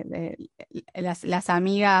 de las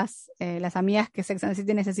amigas que Sex and the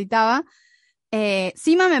City necesitaba,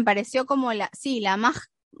 Sima me pareció como la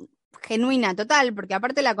más genuina, total, porque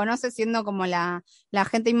aparte la conoce siendo como la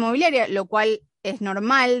agente inmobiliaria, lo cual es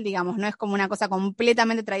normal, digamos, no es como una cosa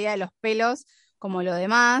completamente traída de los pelos como lo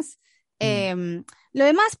demás. Lo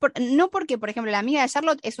demás, no porque, por ejemplo, la amiga de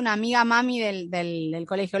Charlotte es una amiga mami del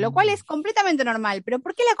colegio, lo cual es completamente normal, pero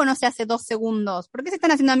 ¿por qué la conoce hace 2 segundos? ¿Por qué se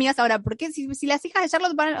están haciendo amigas ahora? ¿Por qué si las hijas de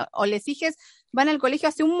Charlotte o les hijes van al colegio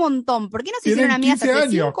hace un montón? ¿Por qué no se hicieron amigas hace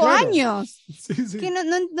 5 claro. años? Sí, sí. Que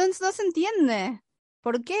no se entiende.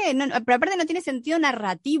 ¿Por qué? Pero aparte no tiene sentido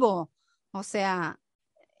narrativo. O sea,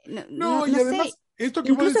 No, y además, sé. esto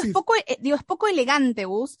que vos Incluso decís, es poco elegante,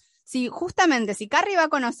 Gus. Si justamente si Carrie va a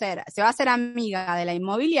conocer, se va a hacer amiga de la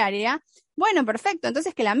inmobiliaria, bueno, perfecto.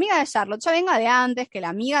 Entonces que la amiga de Charlotte ya venga de antes, que la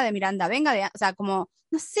amiga de Miranda venga o sea, como,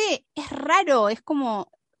 no sé, es raro, es como,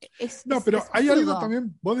 no, pero es hay algo absurdo.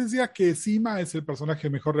 también, vos decías que Sima es el personaje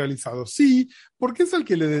mejor realizado. Sí, porque es al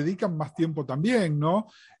que le dedican más tiempo también, ¿no?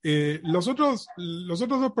 Los otros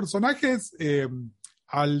dos personajes,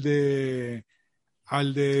 al de,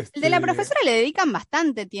 al de El de la profesora le dedican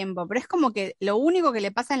bastante tiempo, pero es como que lo único que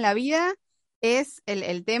le pasa en la vida es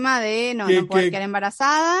el tema de no poder quedar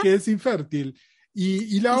embarazada. que es infértil.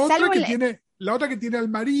 Y la Y otra salvo que tiene, la otra que tiene al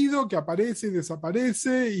marido, que aparece y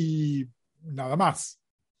desaparece y nada más.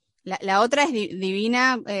 la otra es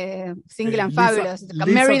divina, single and Lisa, fabulous,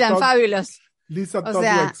 married and fabulous. Lisa O Todd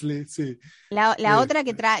sea, Wexley, sí. la otra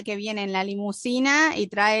que viene en la limusina y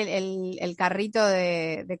trae el carrito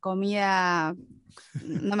de comida,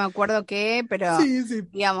 no me acuerdo qué, pero Sí, sí.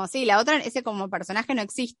 digamos, sí, la otra, ese como personaje no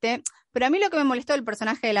existe. Pero a mí lo que me molestó del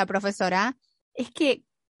personaje de la profesora es que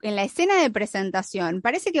en la escena de presentación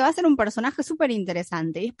parece que va a ser un personaje súper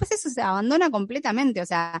interesante y después eso se abandona completamente. O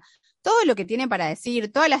sea, todo lo que tiene para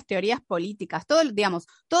decir, todas las teorías políticas, todo, digamos,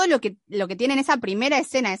 todo lo que tiene en esa primera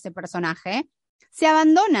escena ese personaje, se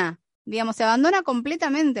abandona. Digamos, se abandona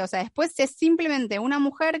completamente. O sea, después es simplemente una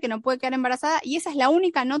mujer que no puede quedar embarazada y esa es la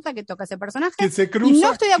única nota que toca ese personaje. Que se Y no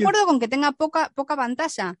cruza. estoy de acuerdo con que tenga poca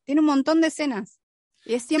pantalla. Tiene un montón de escenas.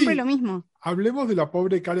 Y es siempre Sí, lo mismo. hablemos de la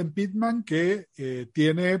pobre Karen Pittman que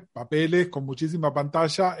tiene papeles con muchísima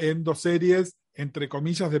pantalla en dos series, entre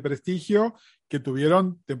comillas, de prestigio, que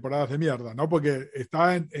tuvieron temporadas de mierda, ¿no? Porque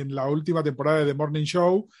está en la última temporada de The Morning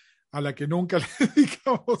Show, a la que nunca le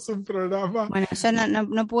dedicamos un programa. Bueno, yo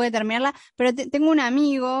no pude terminarla, pero tengo un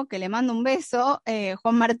amigo que le mando un beso,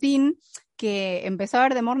 Juan Martín, que empezó a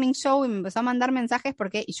ver The Morning Show y me empezó a mandar mensajes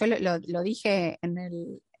porque, y yo lo dije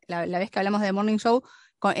la vez que hablamos de The Morning Show,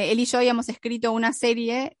 él y yo habíamos escrito una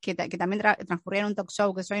serie que también transcurría en un talk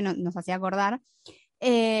show que yo y nos hacía acordar.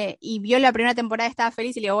 Y vio la primera temporada, estaba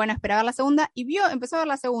feliz y le digo, bueno, espera a ver la segunda. Y empezó a ver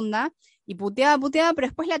la segunda y puteaba, pero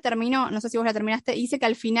después la terminó, no sé si vos la terminaste, y dice que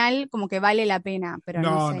al final como que vale la pena, pero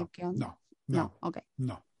no sé qué onda. No, okay.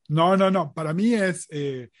 No. Para mí es...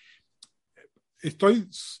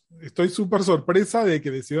 Estoy súper sorpresa de que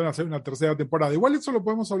decidieron hacer una tercera temporada. Igual eso lo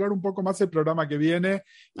podemos hablar un poco más el programa que viene.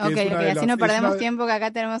 Que así no perdemos tiempo, que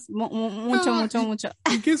acá tenemos mucho.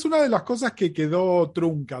 Y que es una de las cosas que quedó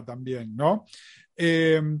trunca también, ¿no?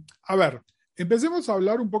 A ver, empecemos a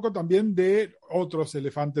hablar un poco también de otros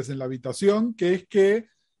elefantes en la habitación, que es que,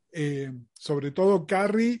 sobre todo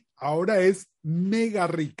Carrie, ahora es mega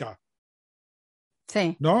rica.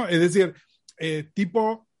 Sí. ¿No? Es decir,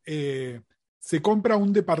 se compra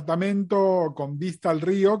un departamento con vista al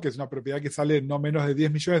río, que es una propiedad que sale no menos de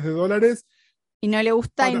 $10 millones. Y no le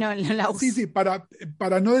gusta y no la usa. Sí,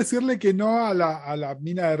 para no decirle que no a la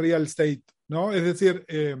mina de real estate, ¿no? Es decir,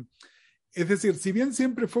 si bien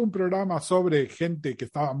siempre fue un programa sobre gente que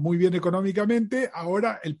estaba muy bien económicamente,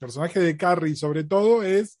 ahora el personaje de Carrie, sobre todo,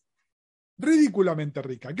 es ridículamente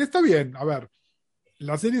rica. Que está bien, a ver,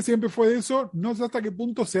 la serie siempre fue de eso, no sé hasta qué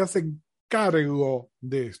punto se hacen cargo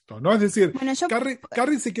de esto, ¿no? Es decir, bueno,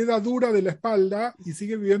 Carrie se queda dura de la espalda y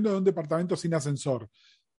sigue viviendo en un departamento sin ascensor.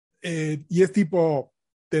 Y es tipo,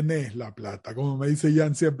 tenés la plata, como me dice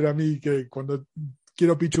Jan siempre a mí, que cuando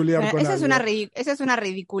quiero pichulear con esa algo. Esa es una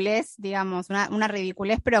ridiculez, digamos, una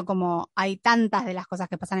ridiculez, pero como hay tantas de las cosas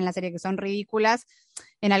que pasan en la serie que son ridículas,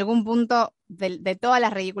 en algún punto de todas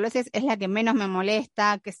las ridiculeces es la que menos me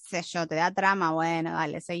molesta, qué sé yo, te da trama, bueno,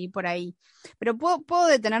 dale, seguí por ahí. Pero puedo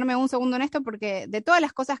detenerme un segundo en esto porque de todas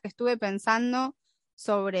las cosas que estuve pensando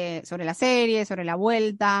sobre la serie, sobre la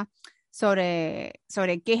vuelta, sobre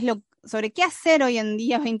qué hacer hoy en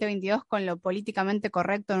día 2022 con lo políticamente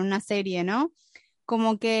correcto en una serie, ¿no?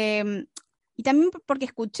 Como que, y también porque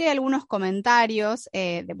escuché algunos comentarios,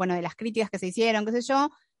 de las críticas que se hicieron, qué sé yo,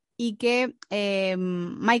 y que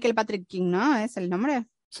Michael Patrick King, ¿no? ¿Es el nombre?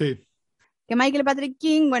 Sí. Que Michael Patrick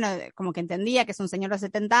King, bueno, como que entendía que es un señor de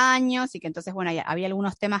 70 años y que entonces, bueno, había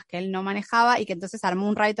algunos temas que él no manejaba y que entonces armó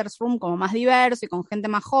un writer's room como más diverso y con gente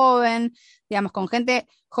más joven, digamos, con gente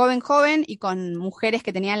joven y con mujeres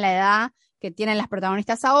que tenían la edad que tienen las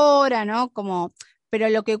protagonistas ahora, ¿no? Pero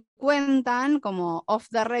lo que cuentan, como off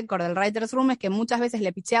the record del writer's room, es que muchas veces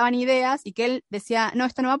le picheaban ideas y que él decía, no,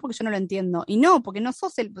 esto no va porque yo no lo entiendo. Y no, porque no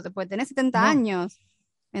sos porque tenés 70 años.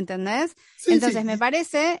 ¿Entendés? Sí, entonces me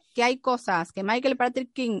parece que hay cosas que Michael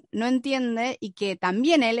Patrick King no entiende y que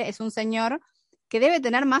también él es un señor que debe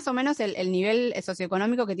tener más o menos el nivel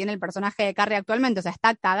socioeconómico que tiene el personaje de Carrie actualmente, o sea,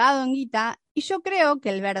 está cagado en guita, y yo creo que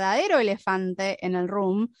el verdadero elefante en el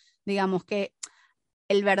room, digamos que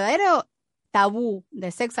el verdadero tabú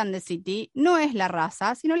de Sex and the City no es la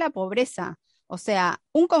raza, sino la pobreza. O sea,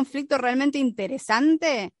 un conflicto realmente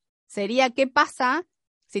interesante sería qué pasa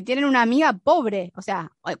si tienen una amiga pobre, o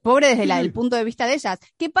sea, pobre desde el punto de vista de ellas.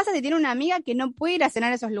 ¿Qué pasa si tiene una amiga que no puede ir a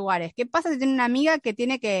cenar a esos lugares? ¿Qué pasa si tiene una amiga que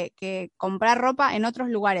tiene que comprar ropa en otros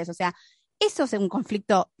lugares? O sea, eso es un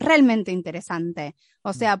conflicto realmente interesante.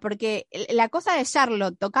 O sea, porque la cosa de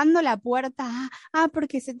Charlotte tocando la puerta,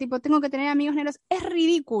 porque ese tipo, tengo que tener amigos negros, es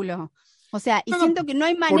ridículo. O sea, y siento que no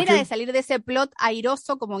hay manera de salir de ese plot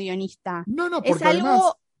airoso como guionista. No, porque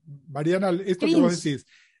además, Mariana, esto cringe. Que vos decís,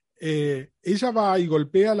 ella va y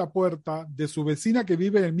golpea la puerta de su vecina que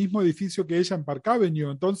vive en el mismo edificio que ella en Park Avenue.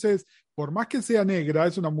 Entonces, por más que sea negra,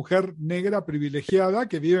 es una mujer negra privilegiada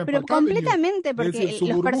que vive en Park Avenue. Pero completamente, porque decir, su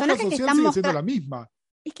los personajes que están sigue siendo la misma.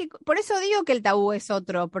 Es que por eso digo que el tabú es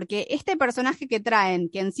otro, porque este personaje que traen,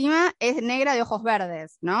 que encima es negra de ojos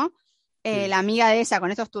verdes, ¿no? Sí. La amiga de ella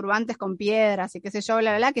con esos turbantes con piedras y qué sé yo,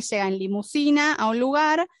 que llega en limusina a un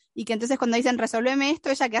lugar y que entonces cuando dicen resolveme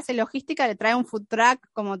esto, ella que hace logística le trae un food truck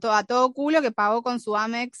como a todo culo que pagó con su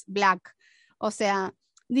Amex Black. O sea,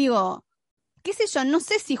 digo, qué sé yo, no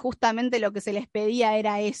sé si justamente lo que se les pedía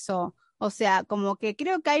era eso. O sea, como que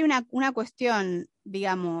creo que hay una cuestión,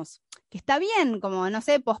 digamos, que está bien, como, no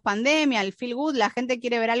sé, post-pandemia, el feel good, la gente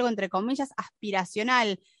quiere ver algo, entre comillas,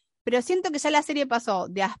 aspiracional, pero siento que ya la serie pasó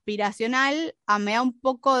de aspiracional a me da un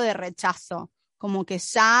poco de rechazo, como que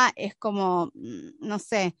ya es como, no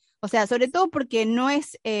sé, o sea, sobre todo porque no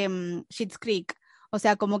es Schitt's Creek, o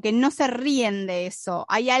sea, como que no se ríen de eso,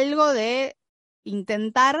 hay algo de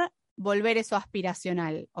intentar volver eso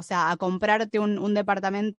aspiracional, o sea, a comprarte un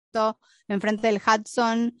departamento enfrente del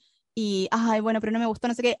Hudson y, ay, bueno, pero no me gustó,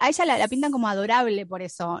 no sé qué. A ella la pintan como adorable por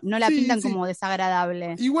eso, no la Sí, pintan sí. como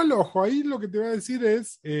desagradable. Igual, ojo, ahí lo que te voy a decir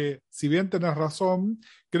es, si bien tenés razón,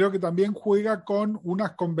 creo que también juega con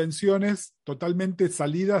unas convenciones totalmente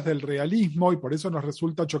salidas del realismo, y por eso nos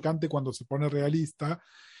resulta chocante cuando se pone realista,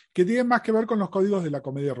 que tienen más que ver con los códigos de la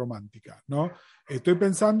comedia romántica, ¿no? Estoy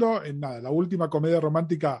pensando en nada, la última comedia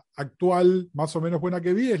romántica actual, más o menos buena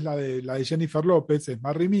que vi, es la de Jennifer López, es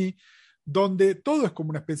Marry Me, donde todo es como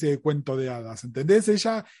una especie de cuento de hadas, ¿entendés?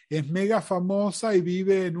 Ella es mega famosa y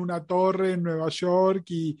vive en una torre en Nueva York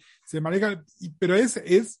y se maneja, pero es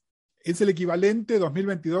el equivalente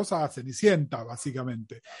 2022 a Cenicienta,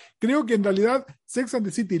 básicamente. Creo que en realidad Sex and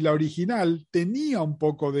the City, la original, tenía un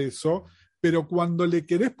poco de eso, pero cuando le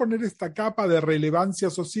querés poner esta capa de relevancia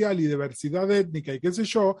social y diversidad étnica y qué sé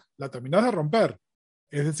yo, la terminás de romper.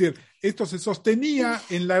 Es decir, esto se sostenía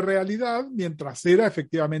en la realidad mientras era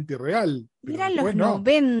efectivamente irreal, pero Eran los después no.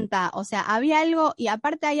 90, o sea, había algo, y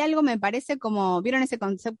aparte hay algo, me parece como, ¿vieron ese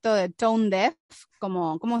concepto de tone deaf?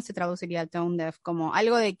 Como, ¿cómo se traduciría tone deaf? Como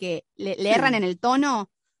algo de que le erran Sí, en el tono,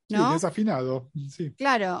 sí, ¿no? desafinado, sí.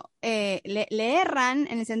 Claro, le erran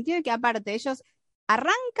en el sentido de que aparte ellos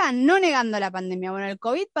arrancan no negando la pandemia. Bueno, el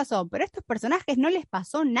COVID pasó, pero a estos personajes no les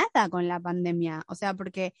pasó nada con la pandemia. O sea,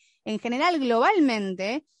 porque en general,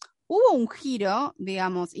 globalmente, hubo un giro,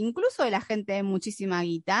 digamos, incluso de la gente de muchísima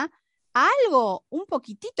guita, a algo un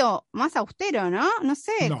poquitito más austero, ¿no? No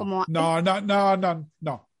sé, No, como, no, no, no, no, no,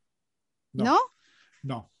 ¿no? no,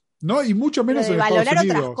 no. No, y mucho Pero menos de en Estados valorar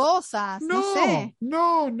otras Unidos. cosas, no No, sé.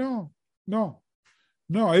 no, no, no.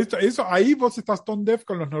 No, eso, ahí vos estás tone deaf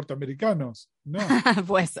con los norteamericanos. No.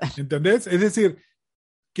 Puede ser. ¿Entendés? Es decir,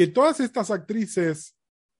 que todas estas actrices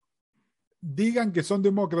digan que son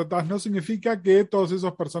demócratas no significa que todos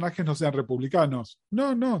esos personajes no sean republicanos.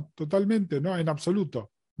 No, no, totalmente, no, en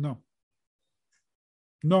absoluto. No,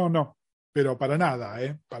 no, no. Pero para nada,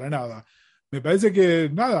 ¿eh? Para nada. Me parece que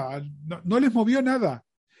nada, no les movió nada.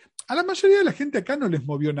 A la mayoría de la gente acá no les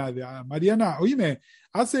movió nada. Mariana, oíme,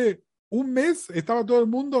 hace un mes estaba todo el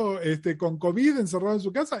mundo con COVID encerrado en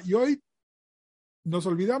su casa y hoy nos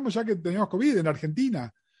olvidamos ya que teníamos COVID en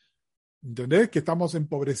Argentina. ¿Entendés? Que estamos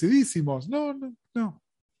empobrecidísimos. No, no, no,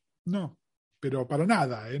 no. Pero para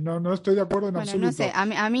nada, ¿eh? No, no estoy de acuerdo en Bueno, no sé,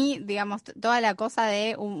 absoluto. a mí, digamos, toda la cosa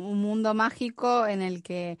de un mundo mágico en el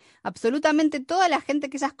que absolutamente toda la gente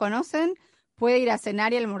que ellas conocen puede ir a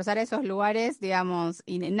cenar y almorzar a esos lugares, digamos,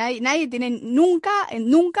 y nadie tiene nunca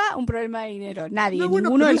un problema de dinero, nadie, No, bueno,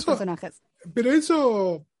 ninguno de los personajes. pero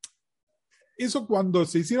eso cuando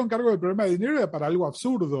se hicieron cargo del problema de dinero era para algo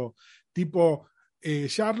absurdo. Tipo,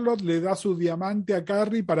 Charlotte le da su diamante a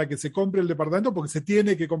Carrie para que se compre el departamento porque se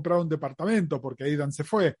tiene que comprar un departamento porque Aidan se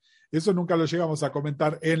fue. Eso nunca lo llegamos a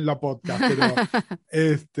comentar en la podcast,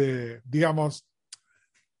 pero digamos,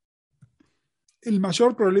 el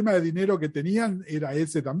mayor problema de dinero que tenían era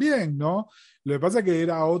ese también, ¿no? Lo que pasa es que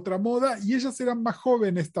era otra moda y ellas eran más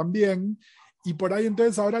jóvenes también y por ahí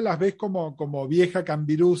entonces ahora las ves como vieja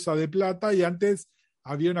cambirusa de plata y antes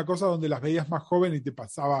había una cosa donde las veías más joven y te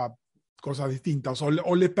pasaba cosas distintas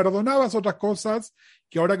o les perdonabas otras cosas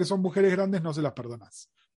que ahora que son mujeres grandes no se las perdonás.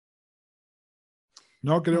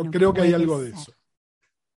 ¿No? Creo, Bueno, creo que hay puede algo de ser. eso.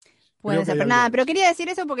 Creo Puede que ser, hay pero algo nada, de pero eso. quería decir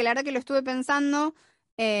eso porque la verdad que lo estuve pensando,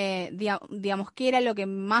 digamos, que era lo que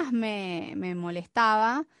más me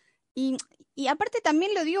molestaba. Y, y aparte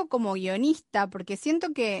también lo digo como guionista, porque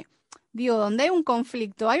siento que, digo, donde hay un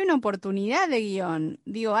conflicto, hay una oportunidad de guión.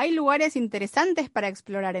 Digo, hay lugares interesantes para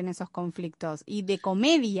explorar en esos conflictos y de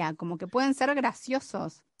comedia, como que pueden ser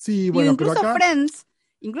graciosos. Sí, Digo, bueno, pero acá,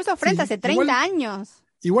 Incluso Friends sí, hace 30 años,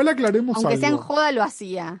 igual aclaremos aunque sea en algo. joda, lo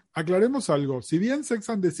hacía. Aclaremos algo. Si bien Sex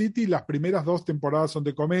and the City, las primeras 2 temporadas son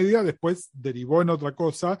de comedia, después derivó en otra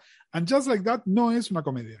cosa. And Just Like That no es una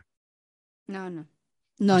comedia. No, no.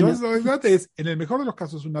 No, no. Just Like That es, en el mejor de los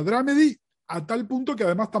casos, una dramedy, a tal punto que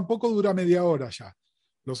además tampoco dura media hora ya.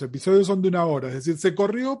 Los episodios son de 1 hora, es decir, se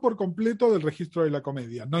corrió por completo del registro de la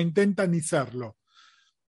comedia. No intenta ni serlo.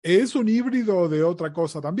 Es un híbrido de otra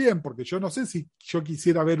cosa también, porque yo no sé si yo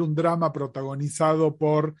quisiera ver un drama protagonizado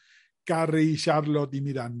por Carrie, Charlotte y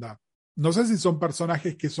Miranda. No sé si son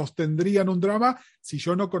personajes que sostendrían un drama si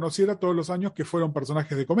yo no conociera todos los años que fueron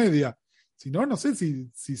personajes de comedia. Si no, no sé si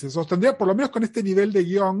se sostendría, por lo menos con este nivel de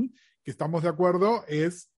guión, que estamos de acuerdo,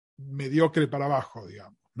 es mediocre para abajo,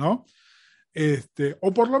 digamos, ¿no?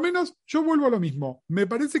 O por lo menos, yo vuelvo a lo mismo. Me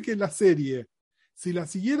parece que la serie, si la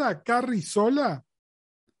siguiera Carrie sola,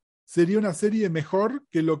 sería una serie mejor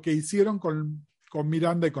que lo que hicieron con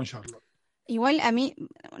Miranda y con Charlotte. Igual a mí,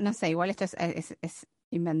 no sé, igual esto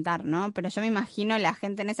inventar, ¿no? Pero yo me imagino la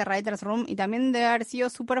gente en ese writer's room y también debe haber sido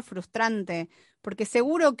súper frustrante, porque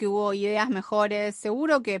seguro que hubo ideas mejores,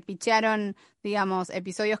 seguro que pichearon, digamos,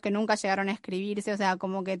 episodios que nunca llegaron a escribirse, o sea,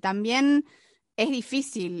 como que también es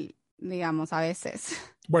difícil, digamos, a veces.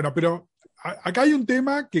 Bueno, pero acá hay un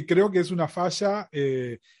tema que creo que es una falla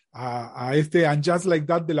a este And Just Like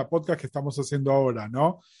That de la podcast que estamos haciendo ahora,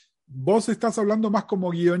 ¿no? Vos estás hablando más como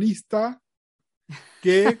guionista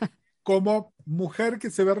que como mujer que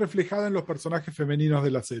se ve reflejada en los personajes femeninos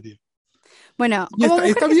de la serie. Bueno, Y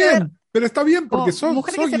está bien, pero está bien porque como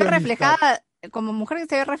mujer que se ve guionista. reflejada, como mujer que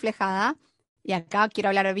se ve reflejada, y acá quiero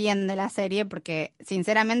hablar bien de la serie porque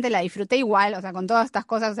sinceramente la disfruté igual, o sea, con todas estas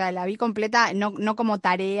cosas, o sea, la vi completa, no como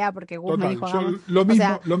tarea, porque Gus me Total, dijo, yo, vamos, lo o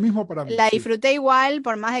sea, mismo para mí. la Sí. disfruté igual,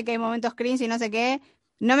 por más de que hay momentos cringe y no sé qué,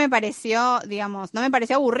 no me pareció, digamos, no me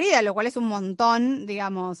pareció aburrida, lo cual es un montón,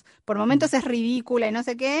 digamos, por momentos es ridícula y no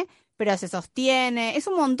sé qué, pero se sostiene, es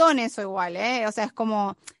un montón eso igual, ¿eh? O sea, es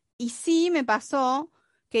como, y sí me pasó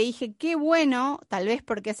que dije, qué bueno, tal vez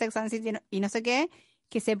porque es Sex and the City y no sé qué,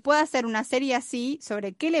 que se pueda hacer una serie así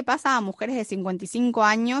sobre qué le pasa a mujeres de 55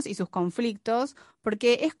 años y sus conflictos,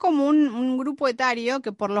 porque es como un grupo etario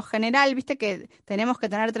que por lo general, viste que tenemos que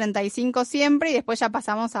tener 35 siempre y después ya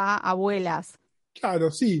pasamos a abuelas.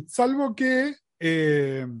 Claro, sí, salvo que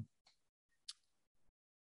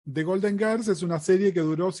The Golden Girls es una serie que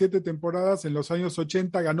duró 7 temporadas en los años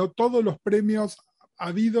 80, ganó todos los premios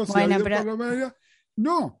habidos y Bueno, habidos pero por la humanidad.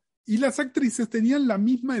 No, y las actrices tenían la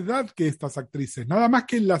misma edad que estas actrices, nada más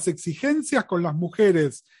que las exigencias con las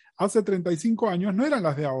mujeres hace 35 años no eran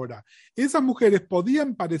las de ahora. Esas mujeres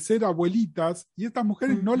podían parecer abuelitas y estas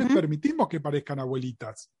mujeres no les ujú, permitimos que parezcan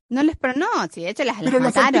abuelitas. no les, pero no, sí, de hecho las Pero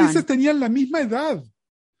las actrices mataron. tenían la misma edad.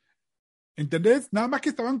 ¿Entendés? Nada más que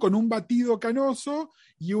estaban con un batido canoso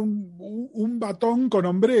y un batón con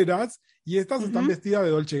hombreras, y estas están Ujú. vestidas de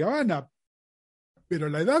Dolce Gabbana. Pero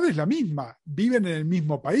la edad es la misma, viven en el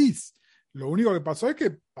mismo país. Lo único que pasó es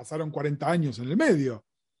que pasaron 40 años en el medio.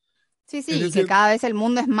 Sí, Es sí, y que decir, cada vez el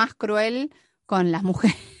mundo es más cruel con las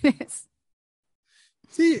mujeres.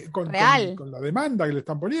 sí, Real. con la demanda que le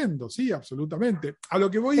están poniendo, sí, absolutamente. A lo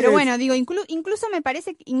que voy Pero es, bueno, digo, incluso me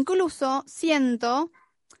parece, incluso siento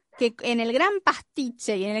que en el gran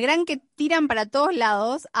pastiche y en el gran que tiran para todos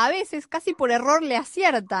lados, a veces casi por error le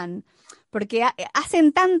aciertan, porque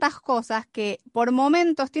hacen tantas cosas que por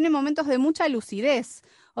momentos, tienen momentos de mucha lucidez.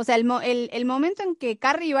 O sea, el momento en que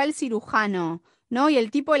Carrie va al cirujano, ¿no? Y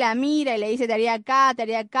el tipo la mira y le dice, te haría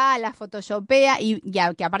acá, la photoshopea,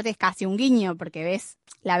 que aparte es casi un guiño, porque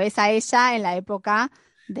la ves a ella en la época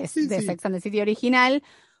sí, de sí, Sex and the City original,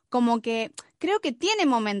 como que creo que tiene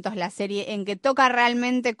momentos la serie en que toca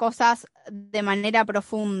realmente cosas de manera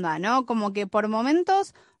profunda, ¿no? Como que por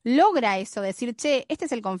momentos logra eso, decir, che, este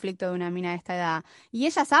es el conflicto de una mina de esta edad. Y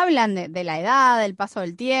ellas hablan de la edad, del paso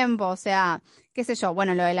del tiempo, o sea, qué sé yo,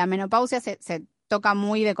 bueno, lo de la menopausia se toca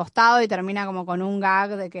muy de costado y termina como con un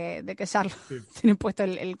gag de que Charlotte sí. tiene puesto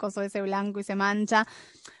el coso ese blanco y se mancha.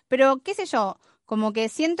 Pero qué sé yo, como que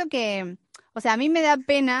siento que, o sea, a mí me da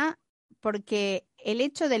pena porque el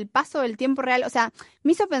hecho del paso del tiempo real, o sea,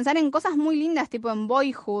 me hizo pensar en cosas muy lindas, tipo en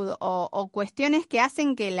Boyhood o cuestiones que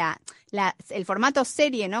hacen que el formato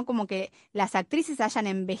serie, ¿no? Como que las actrices hayan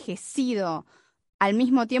envejecido al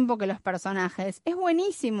mismo tiempo que los personajes. Es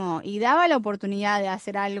buenísimo y daba la oportunidad de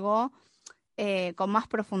hacer algo con más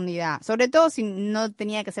profundidad, sobre todo si no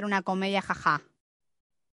tenía que ser una comedia jaja.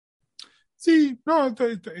 Sí, no,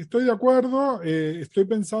 estoy de acuerdo. Estoy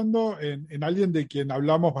pensando en alguien de quien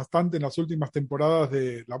hablamos bastante en las últimas temporadas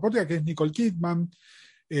de La Patria, que es Nicole Kidman.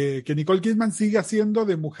 Que Nicole Kidman sigue haciendo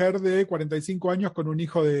de mujer de 45 años con un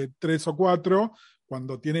hijo de 3 o 4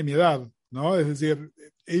 cuando tiene mi edad, ¿no? Es decir,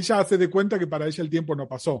 ella hace de cuenta que para ella el tiempo no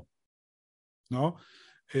pasó, ¿no?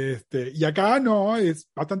 Y acá no, es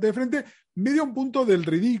bastante de frente, medio un punto del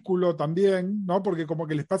ridículo también, ¿no? Porque como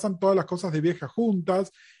que les pasan todas las cosas de viejas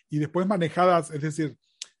juntas y después manejadas, es decir,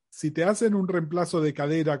 si te hacen un reemplazo de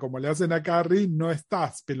cadera como le hacen a Carrie, no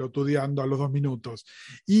estás pelotudeando a los 2 minutos.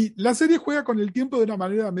 Y la serie juega con el tiempo de una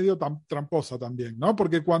manera medio tramposa también, ¿no?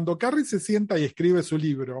 Porque cuando Carrie se sienta y escribe su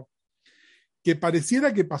libro, que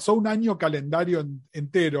pareciera que pasó un año calendario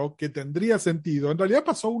entero, que tendría sentido, en realidad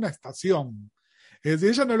pasó una estación. Es decir,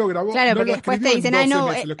 ella no lo grabó, Claro, no porque lo después te escribió en dicen, ay, 12 no,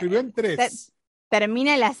 meses, lo escribió en te- 3.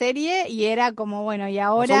 termina la serie y era como, bueno, y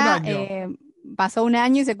Pasó un ahora año. pasó un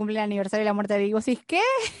año y se cumple el aniversario de la muerte de Vigo. ¿Sí? ¿Qué?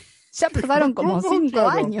 Ya pasaron como ¿Cómo? 5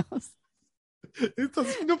 años. Claro. Esto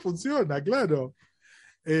sí no funciona, claro.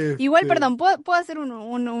 Igual, Este, perdón, ¿puedo hacer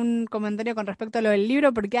un comentario con respecto a lo del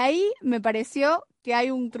libro? Porque ahí me pareció que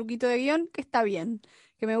hay un truquito de guión que está bien.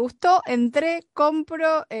 que me gustó, entré,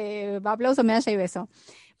 compro, aplauso, medalla y beso.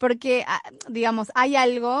 Porque, digamos, hay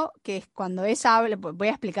algo que es cuando ella habla, voy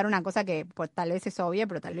a explicar una cosa que pues, tal vez es obvia,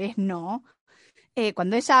 pero tal vez no.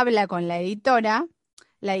 Cuando ella habla con la editora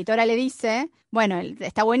le dice, bueno,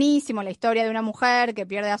 está buenísimo la historia de una mujer que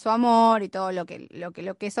pierde a su amor y todo lo que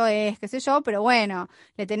eso es, qué sé yo, pero bueno,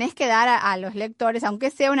 le tenés que dar a los lectores, aunque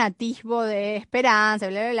sea un atisbo de esperanza,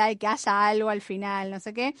 bla, bla, bla, y que haya algo al final, no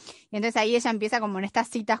sé qué. Y entonces ahí ella empieza como en estas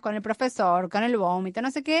citas con el profesor, con el vómito,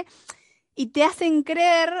 no sé qué, y te hacen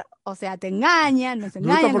creer, o sea, te engañan, nos Me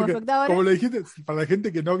gusta engañan como porque, espectadores. como le dijiste, para la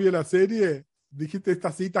gente que no vio la serie, dijiste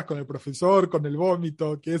estas citas con el profesor, con el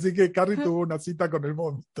vómito, quiere decir que Carrie tuvo una cita con el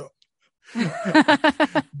vómito.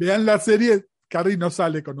 Vean la serie, Carrie no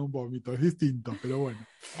sale con un vómito, es distinto, pero bueno.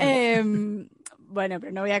 Bueno,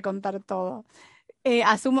 pero no voy a contar todo.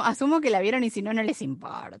 Asumo que la vieron y si no, no les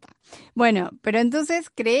importa. Bueno, pero entonces,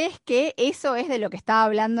 ¿crees que eso es de lo que estaba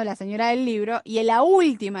hablando la señora del libro? Y en la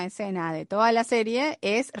última escena de toda la serie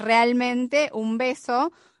es realmente un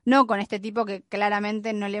beso, no con este tipo que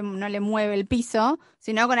claramente no le mueve el piso,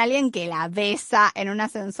 sino con alguien que la besa en un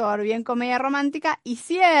ascensor bien comedia romántica y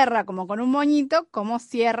cierra como con un moñito, como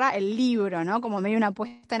cierra el libro, ¿no? Como medio una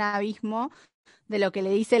puesta en abismo de lo que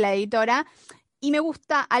le dice la editora. Y me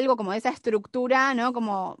gusta algo como de esa estructura, ¿no?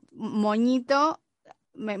 Como moñito,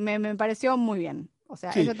 me pareció muy bien. O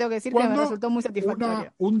sea, Sí, eso tengo que decir que me cuando resultó muy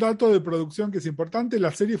satisfactorio. un dato de producción que es importante, la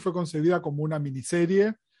serie fue concebida como una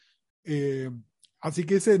miniserie, eh, así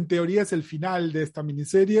que ese en teoría es el final de esta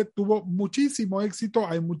miniserie. Tuvo muchísimo éxito,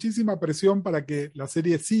 hay muchísima presión para que la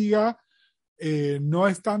serie siga. No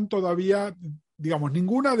están todavía, digamos,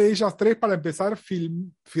 ninguna de ellas tres para empezar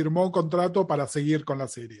firmó un contrato para seguir con la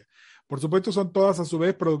serie. Por supuesto, son todas a su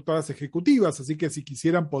vez productoras ejecutivas, así que si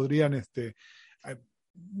quisieran podrían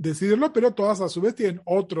decidirlo, pero todas a su vez tienen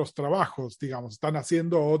otros trabajos, digamos, están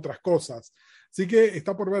haciendo otras cosas. Así que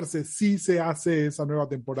está por verse si se hace esa nueva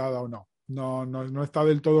temporada o no. No está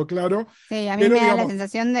del todo claro, Sí, a mí pero me da la digamos,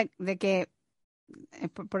 sensación de que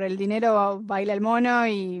por el dinero baila el mono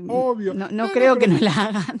y obvio. no No, creo que no la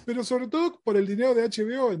hagan. pero sobre todo por el dinero de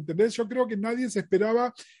HBO, ¿entendés? Yo creo que nadie se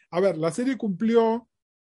esperaba. A ver, la serie cumplió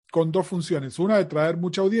con dos funciones. Una de traer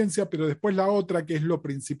mucha audiencia, pero después la otra, que es lo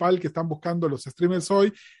principal que están buscando los streamers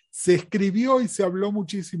hoy, se escribió y se habló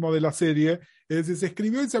muchísimo de la serie. Es decir, se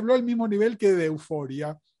escribió y se habló al mismo nivel que de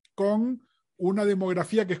Euphoria, con una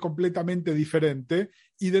demografía que es completamente diferente.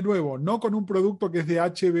 Y de nuevo, no con un producto que es de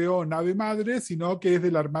HBO nave madre, sino que es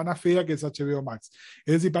de la hermana fea que es HBO Max.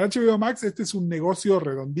 Es decir, para HBO Max este es un negocio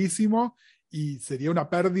redondísimo y sería una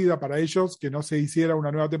pérdida para ellos que no se hiciera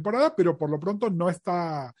una nueva temporada, pero por lo pronto no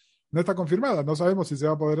está confirmada, no sabemos si se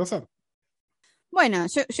va a poder hacer. Bueno,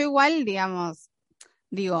 yo igual, digamos,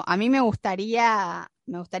 digo, a mí me gustaría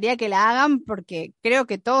que la hagan porque creo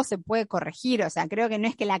que todo se puede corregir, o sea, creo que no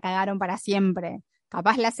es que la cagaron para siempre.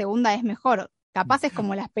 Capaz la segunda es mejor, capaz es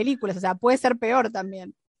como las películas, o sea, puede ser peor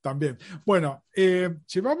también. También. Bueno,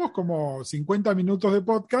 llevamos como 50 minutos de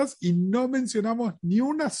podcast y no mencionamos ni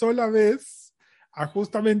una sola vez a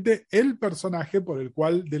justamente el personaje por el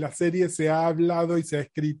cual de la serie se ha hablado y se ha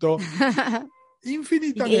escrito Y que,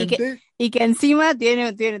 infinitamente, y que encima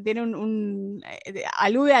tiene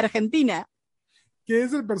alude a Argentina. que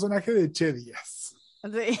es el personaje de Che Díaz.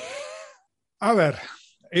 Sí. A ver,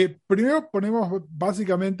 primero ponemos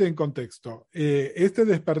básicamente en contexto. Este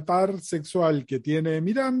despertar sexual que tiene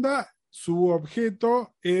Miranda, su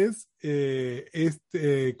objeto es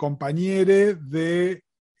este compañero de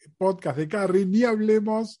podcast de Carrie, ni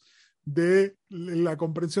hablemos de la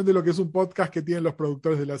comprensión de lo que es un podcast que tienen los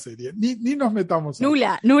productores de la serie. Ni nos metamos ahí.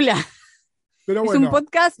 Nula. Pero Es un bueno,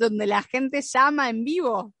 podcast donde la gente llama en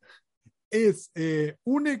vivo. es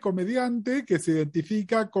un comediante que se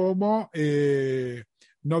identifica como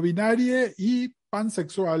no binario y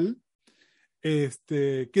pansexual,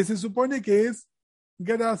 que se supone que es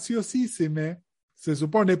graciosísimo, se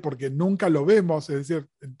supone, porque nunca lo vemos, es decir,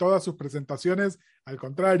 en todas sus presentaciones, al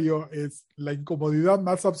contrario, es la incomodidad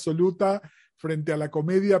más absoluta frente a la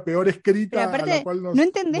comedia peor Pero escrita a la aparte, cual no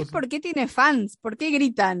entendés por qué tiene fans, por qué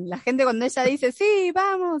gritan. La gente cuando ella dice, sí,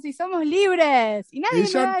 vamos, y somos libres, y nadie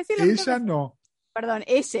me va a decir lo que tengo que ella hacer. no. Perdón,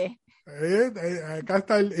 ella. Acá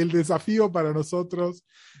está el desafío para nosotros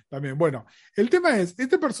también. Bueno, el tema es,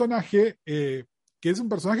 este personaje, que es un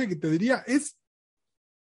personaje que te diría es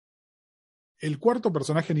el cuarto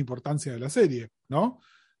personaje en importancia de la serie, ¿no?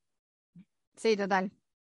 Sí, total.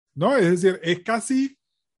 ¿No? Es decir, es casi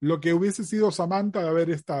lo que hubiese sido Samantha de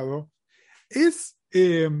haber estado. Es,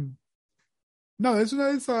 nada, es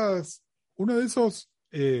uno de esos,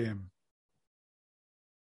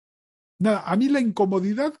 Nada, a mí la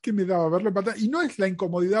incomodidad que me daba verlo en pantalla, y no es la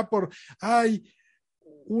incomodidad por, ay,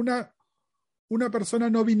 una persona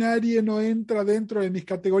no binaria no entra dentro de mis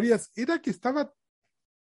categorías, era que estaba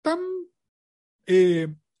tan,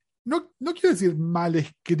 no quiero decir mal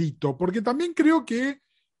escrito, porque también creo que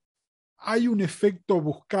hay un efecto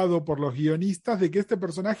buscado por los guionistas de que este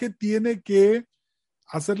personaje tiene que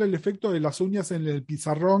hacerle el efecto de las uñas en el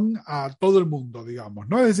pizarrón a todo el mundo, digamos,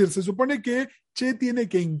 ¿no? Es decir, se supone que Che tiene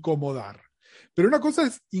que incomodar. Pero una cosa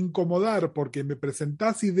es incomodar porque me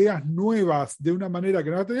presentás ideas nuevas de una manera que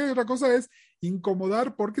no la tenía, y otra cosa es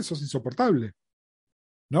incomodar porque sos insoportable,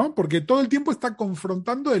 ¿no? Porque todo el tiempo está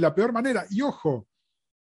confrontando de la peor manera. Y ojo,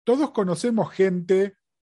 todos conocemos gente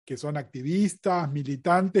que son activistas,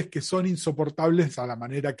 militantes, que son insoportables a la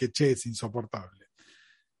manera que Che es insoportable.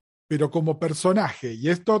 Pero como personaje, y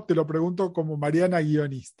esto te lo pregunto como Mariana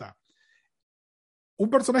guionista, un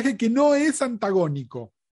personaje que no es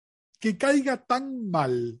antagónico, que caiga tan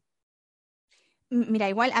mal. Mira,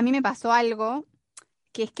 igual a mí me pasó algo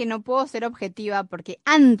que es que no puedo ser objetiva porque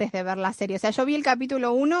antes de ver la serie, o sea, yo vi el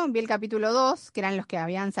capítulo 1, vi el capítulo 2, que eran los que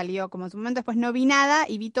habían salido como en su momento, después no vi nada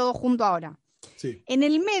y vi todo junto ahora. Sí, En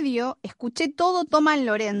el medio escuché todo Toman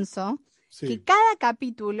Lorenzo, que sí. cada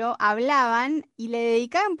capítulo hablaban y le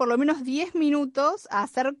dedicaban por lo menos 10 minutos a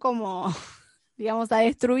hacer como, digamos, a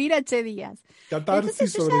destruir a Che Díaz. Entonces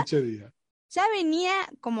Catarsis yo sobre Che Díaz. ya venía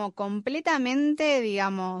como completamente,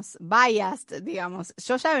 digamos, biased, digamos.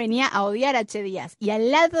 Yo ya venía a odiar a Che Díaz. Y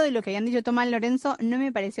al lado de lo que habían dicho Tomás Lorenzo, no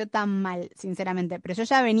me pareció tan mal, sinceramente. Pero yo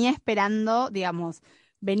ya venía esperando, digamos,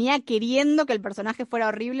 venía queriendo que el personaje fuera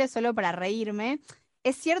horrible solo para reírme.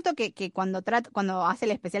 Es cierto que cuando hace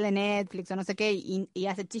el especial de Netflix o no sé qué y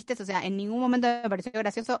hace chistes, o sea, en ningún momento me pareció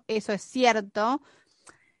gracioso, eso es cierto.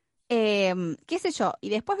 Qué sé yo, y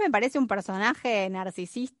después me parece un personaje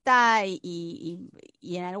narcisista y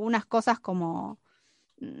en algunas cosas como,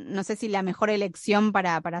 no sé si la mejor elección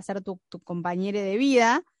para ser tu compañero de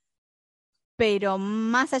vida, pero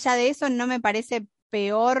más allá de eso no me parece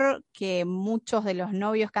peor que muchos de los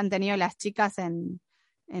novios que han tenido las chicas en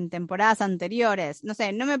temporadas anteriores. No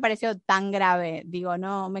sé, no me pareció tan grave, digo,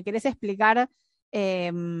 ¿no? ¿Me querés explicar,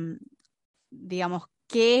 digamos,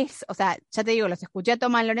 qué es? O sea, ya te digo, los escuché a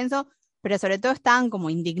Tomás Lorenzo, pero sobre todo estaban como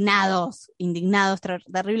indignados,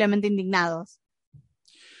 terriblemente indignados.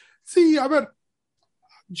 Sí, a ver,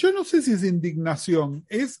 yo no sé si es indignación,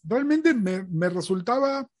 es realmente me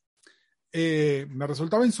resultaba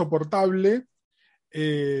insoportable.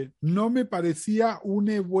 No me parecía un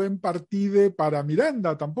buen partido para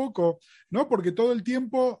Miranda tampoco, ¿no? Porque todo el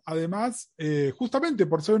tiempo, además, justamente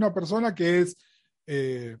por ser una persona que es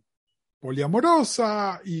eh,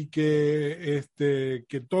 poliamorosa y que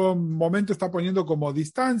todo momento está poniendo como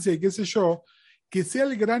distancia y qué sé yo, que sea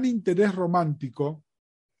el gran interés romántico.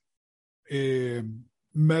 eh,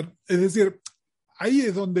 es decir, ahí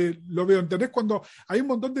es donde lo veo. ¿Entendés? Cuando hay un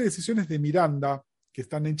montón de decisiones de Miranda que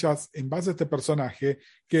están hechas en base a este personaje,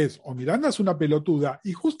 que es, o Miranda es una pelotuda,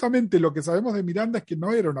 y justamente lo que sabemos de Miranda es que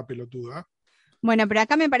no era una pelotuda. Bueno, pero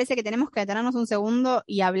acá me parece que tenemos que detenernos un segundo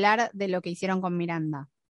y hablar de lo que hicieron con Miranda. No,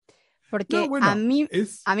 Porque bueno, a mí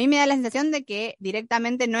me da la sensación de que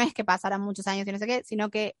directamente no es que pasaran muchos años y no sé qué, sino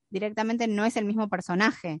que directamente no es el mismo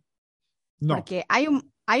personaje. no. Porque hay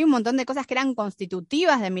un montón de cosas que eran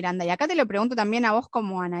constitutivas de Miranda. Y acá te lo pregunto también a vos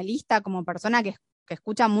como analista, como persona que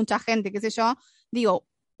escucha a mucha gente, qué sé yo. Digo,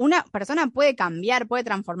 una persona puede cambiar, puede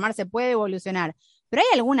transformarse, puede evolucionar, pero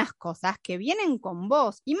hay algunas cosas que vienen con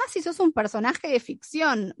vos, y más si sos un personaje de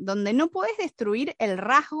ficción, donde no podés destruir el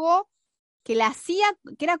rasgo que la hacía,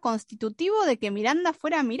 que era constitutivo de que Miranda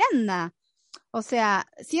fuera Miranda. O sea,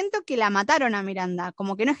 siento que la mataron a Miranda,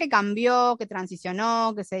 como que no es que cambió, que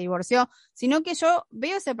transicionó, que se divorció, sino que yo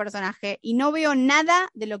veo ese personaje y no veo nada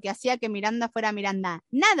de lo que hacía que Miranda fuera Miranda.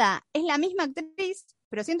 Nada, es la misma actriz,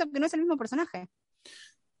 pero siento que no es el mismo personaje.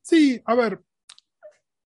 Sí, a ver,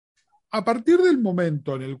 a partir del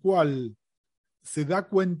momento en el cual se da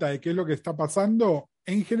cuenta de qué es lo que está pasando,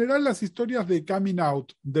 en general las historias de coming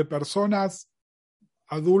out de personas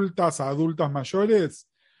adultas a adultas mayores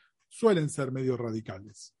suelen ser medio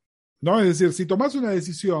radicales, ¿no? Es decir, si tomás una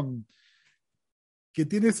decisión que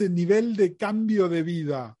tiene ese nivel de cambio de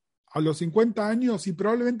vida a los 50 años y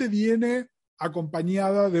probablemente viene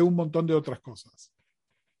acompañada de un montón de otras cosas,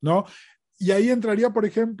 ¿no? Y ahí entraría, por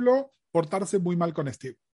ejemplo, portarse muy mal con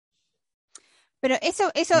Steve. Pero ¿No?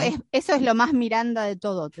 eso es lo más Miranda de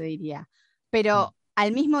todo, te diría. Mm. Pero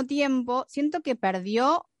al mismo tiempo, siento que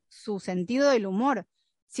perdió su sentido del humor.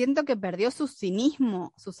 Siento que perdió su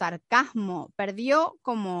cinismo, su sarcasmo, perdió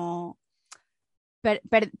como,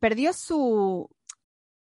 perdió su,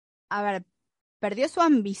 a ver, perdió su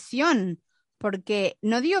ambición, porque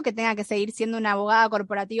no digo que tenga que seguir siendo una abogada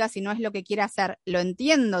corporativa si no es lo que quiere hacer, lo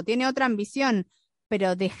entiendo, tiene otra ambición,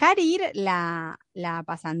 pero dejar ir la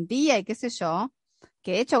pasantía y qué sé yo,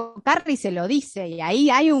 que de hecho Carrie se lo dice, y ahí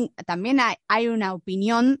también hay una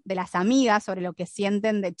opinión de las amigas sobre lo que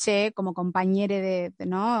sienten de Che como compañere de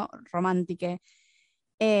 ¿no? romántica.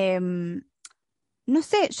 No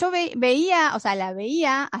sé, yo veía, o sea, la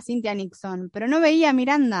veía a Cynthia Nixon, pero no veía a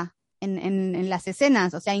Miranda en las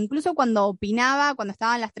escenas, o sea, incluso cuando opinaba, cuando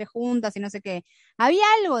estaban las tres juntas y no sé qué, había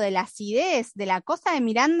algo de la acidez, de la cosa de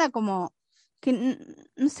Miranda como que,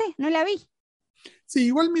 no sé, no la vi. Sí,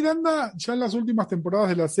 igual Miranda ya en las últimas temporadas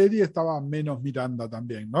de la serie estaba menos Miranda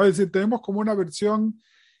también, ¿no? Es decir, tenemos como una versión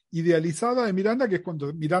idealizada de Miranda, que es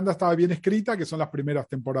cuando Miranda estaba bien escrita, que son las primeras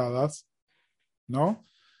temporadas, ¿no?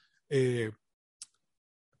 Es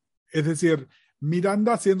decir,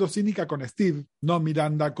 Miranda siendo cínica con Steve, no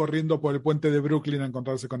Miranda corriendo por el puente de Brooklyn a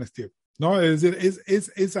encontrarse con Steve, ¿no? Es decir,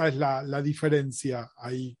 esa es la diferencia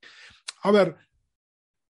ahí. A ver,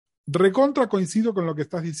 recontra coincido con lo que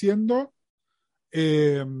estás diciendo.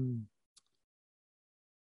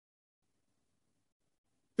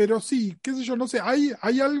 Pero sí, qué sé yo, no sé, hay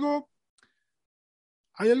algo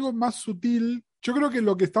más sutil. Yo creo que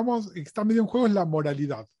lo que está medio en juego es la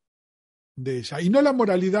moralidad de ella. Y no la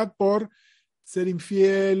moralidad por ser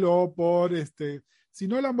infiel o por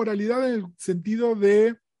sino la moralidad en el sentido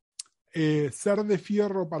de ser de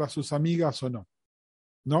fierro para sus amigas o no.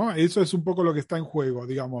 ¿No? Eso es un poco lo que está en juego,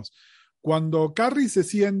 digamos. Cuando Carrie se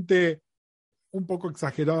siente un poco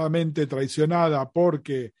exageradamente traicionada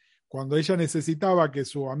porque cuando ella necesitaba que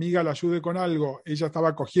su amiga la ayude con algo, ella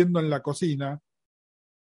estaba cogiendo en la cocina,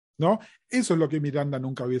 ¿no? Eso es lo que Miranda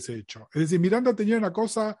nunca hubiese hecho. Es decir, Miranda tenía una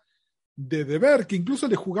cosa de deber que incluso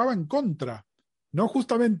le jugaba en contra, ¿no?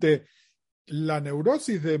 Justamente la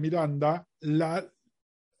neurosis de Miranda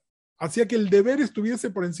hacía que el deber estuviese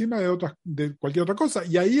por encima de cualquier otra cosa.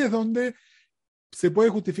 Y ahí es donde se puede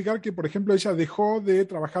justificar que, por ejemplo, ella dejó de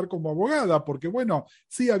trabajar como abogada, porque, bueno,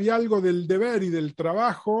 sí había algo del deber y del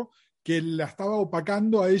trabajo que la estaba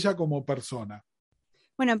opacando a ella como persona.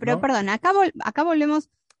 Bueno, pero ¿no? perdón, acá volvemos,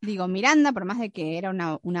 digo, Miranda, por más de que era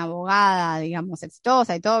una abogada, digamos,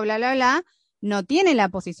 exitosa y todo, bla, bla, bla, no tiene la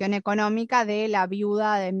posición económica de la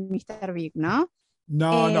viuda de Mr. Big, ¿no?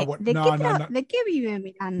 No, bueno, no. ¿De qué vive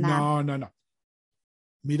Miranda? No.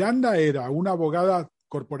 Miranda era una abogada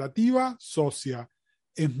corporativa socia.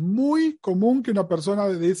 Es muy común que una persona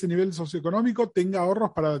de ese nivel socioeconómico tenga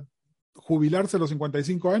ahorros para jubilarse a los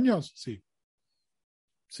 55 años. Sí.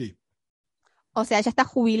 Sí. O sea, ella está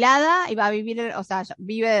jubilada y va a vivir, o sea,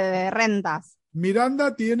 vive de rentas.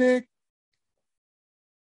 Miranda tiene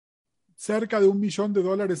cerca de $1 millón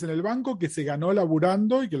en el banco que se ganó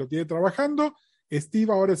laburando y que lo tiene trabajando.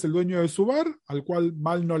 Steve ahora es el dueño de su bar, al cual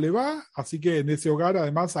mal no le va, así que en ese hogar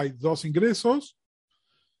además hay 2 ingresos.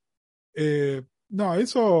 No,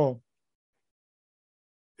 eso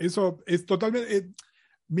es totalmente...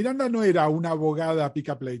 Miranda no era una abogada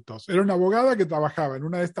picapleitos, era una abogada que trabajaba en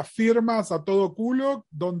una de estas firmas a todo culo,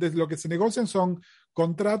 donde lo que se negocian son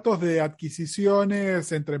contratos de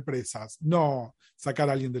adquisiciones entre empresas, no sacar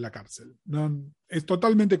a alguien de la cárcel. No, es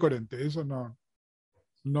totalmente coherente, eso no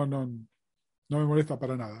me molesta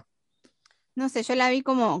para nada. No sé, yo la vi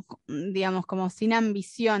como, digamos, como sin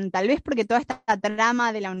ambición, tal vez porque toda esta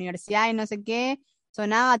trama de la universidad y no sé qué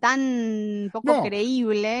sonaba tan poco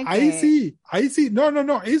creíble ahí que... sí,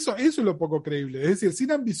 no, eso es lo poco creíble, es decir,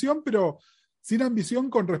 sin ambición, pero sin ambición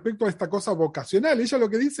con respecto a esta cosa vocacional. Ella lo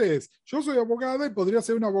que dice es, yo soy abogada y podría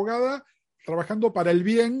ser una abogada trabajando para el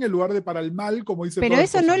bien en lugar de para el mal, como dice. Pero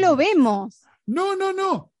eso no lo vemos.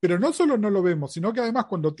 No, pero no solo no lo vemos, sino que además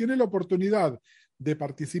cuando tiene la oportunidad de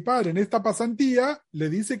participar en esta pasantía, le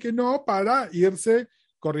dice que no para irse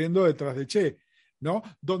corriendo detrás de Che, ¿no?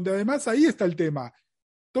 Donde además ahí está el tema.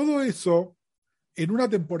 Todo eso, en una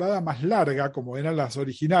temporada más larga, como eran las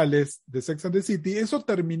originales de Sex and the City, eso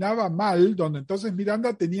terminaba mal, donde entonces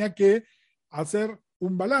Miranda tenía que hacer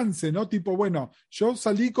un balance, ¿no? Tipo, bueno, yo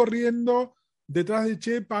salí corriendo detrás de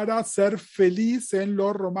Che para ser feliz en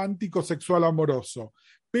lo romántico, sexual, amoroso,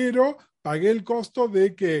 pero pagué el costo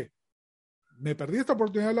de que me perdí esta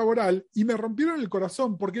oportunidad laboral y me rompieron el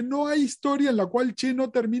corazón, porque no hay historia en la cual Che no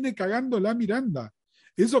termine cagándola a Miranda.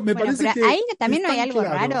 Eso me parece pero que ahí también no hay algo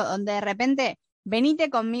claro. raro, donde de repente, venite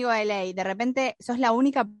conmigo a LA, de repente sos la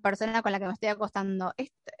única persona con la que me estoy acostando.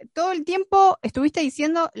 Todo el tiempo estuviste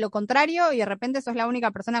diciendo lo contrario y de repente sos la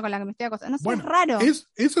única persona con la que me estoy acostando. No sé, bueno, es raro.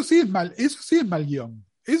 eso sí es mal guión.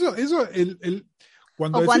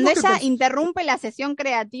 O cuando ella interrumpe la sesión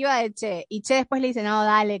creativa de Che, y Che después le dice, no,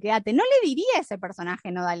 dale, quédate. No le diría a ese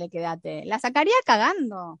personaje, no, dale, quédate. La sacaría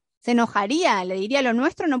cagando. Se enojaría, le diría, lo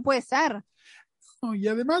nuestro no puede ser. No, y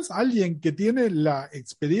además, alguien que tiene la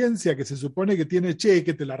experiencia que se supone que tiene Che,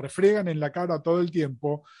 que te la refregan en la cara todo el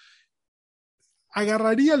tiempo,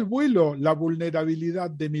 agarraría al vuelo la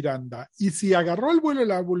vulnerabilidad de Miranda. Y si agarró al vuelo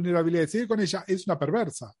la vulnerabilidad y sigue con ella, es una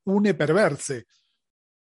perversa, une perverse.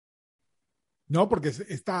 ¿No? Porque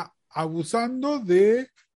está abusando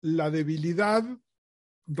de la debilidad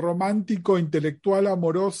romántico, intelectual,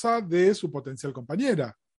 amorosa de su potencial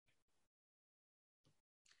compañera.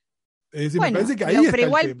 Es decir, bueno, me parece que ahí está pero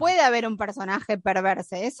igual el tema. puede haber un personaje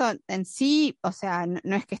perverso. Eso en sí, o sea,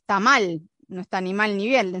 no es que está mal, no está ni mal ni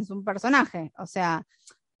bien, es un personaje. O sea,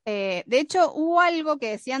 de hecho, hubo algo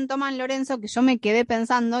que decían Tomás Lorenzo que yo me quedé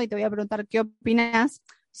pensando, y te voy a preguntar qué opinas,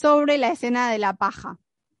 sobre la escena de la paja.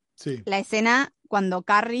 Sí. La escena cuando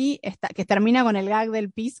Carrie que termina con el gag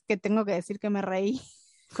del pis, que tengo que decir que me reí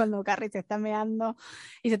cuando Carrie se está meando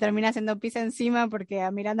y se termina haciendo pis encima porque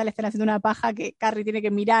a Miranda le están haciendo una paja que Carrie tiene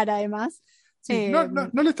que mirar además. Sí,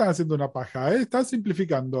 no le están haciendo una paja, están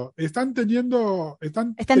simplificando. Están teniendo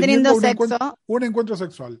sexo. Un encuentro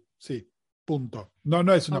sexual, sí, punto.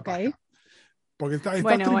 No es una paja. Porque está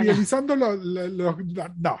trivializando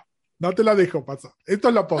no te la dejo pasar. Esto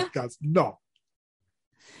es la podcast, no.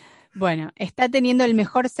 Bueno, está teniendo el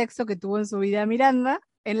mejor sexo que tuvo en su vida Miranda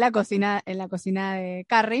en la cocina de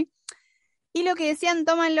Carrie. Y lo que decían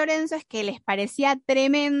Tomás Lorenzo es que les parecía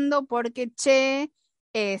tremendo porque Che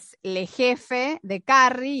es el jefe de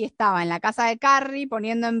Carrie y estaba en la casa de Carrie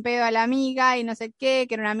poniendo en pedo a la amiga y no sé qué,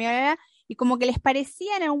 que era una amiga, y como que les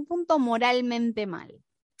parecía en algún punto moralmente mal.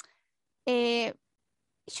 Yo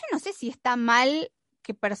no sé si está mal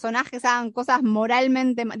que personajes hagan cosas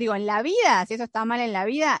moralmente, digo, en la vida, si eso está mal en la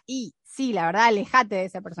vida, y sí, la verdad, alejate de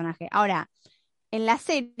ese personaje. Ahora, en la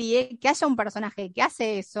serie, que haya un personaje que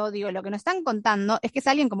hace eso, digo, lo que nos están contando es que es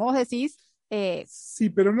alguien, como vos decís, sí,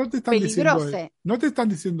 pero no te están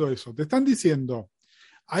diciendo eso, te están diciendo,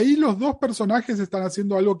 ahí los dos personajes están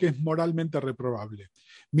haciendo algo que es moralmente reprobable.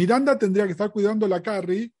 Miranda tendría que estar cuidando a la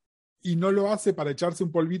Carrie y no lo hace para echarse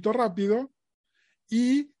un polvito rápido,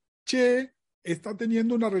 y Che está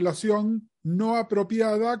teniendo una relación no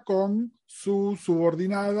apropiada con su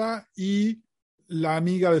subordinada y la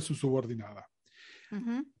amiga de su subordinada.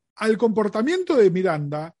 Uh-huh. Al comportamiento de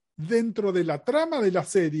Miranda, dentro de la trama de la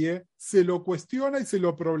serie, se lo cuestiona y se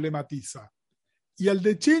lo problematiza. Y al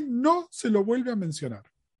de Che no se lo vuelve a mencionar.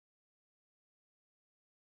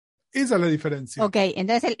 Esa es la diferencia. Ok,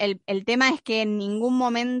 entonces el tema es que en ningún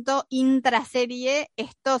momento intraserie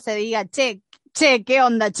esto se diga, che, ¿qué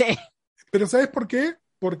onda, Che? Pero ¿sabes por qué?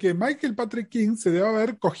 Porque Michael Patrick King se debe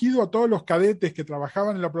haber cogido a todos los cadetes que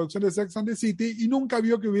trabajaban en la producción de Sex and the City y nunca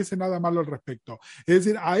vio que hubiese nada malo al respecto. Es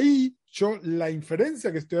decir, ahí la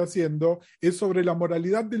inferencia que estoy haciendo es sobre la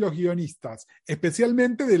moralidad de los guionistas,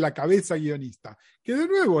 especialmente de la cabeza guionista, que de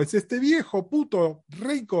nuevo es este viejo puto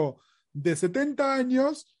rico de 70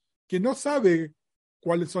 años que no sabe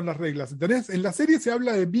cuáles son las reglas. ¿Entendés? En la serie se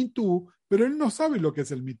habla de Me Too, pero él no sabe lo que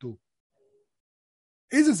es el Me Too.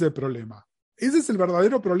 Ese es el problema. Ese es el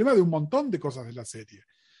verdadero problema de un montón de cosas de la serie.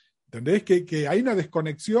 ¿Entendés? Que hay una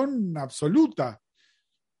desconexión absoluta.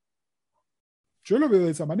 Yo lo veo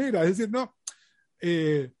de esa manera. Es decir,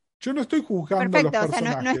 yo no estoy juzgando a los personajes. Perfecto,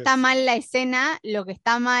 o sea, no está mal la escena, lo que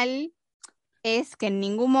está mal es que en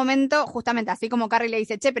ningún momento, justamente así como Carrie le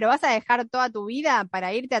dice, che, pero vas a dejar toda tu vida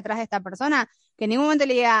para irte atrás de esta persona, que en ningún momento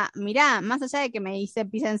le diga, mirá, más allá de que me hice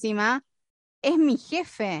pis encima, es mi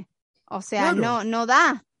jefe. O sea, claro. no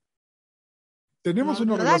da. Tenemos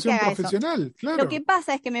una relación profesional, claro. Lo que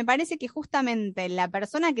pasa es que me parece que justamente la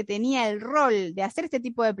persona que tenía el rol de hacer este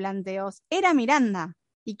tipo de planteos era Miranda,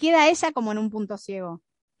 y queda ella como en un punto ciego.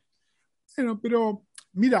 Bueno, pero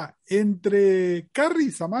mira, entre Carrie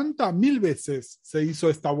y Samantha 1000 veces se hizo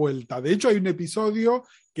esta vuelta. De hecho, hay un episodio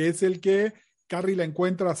que es el que Carrie la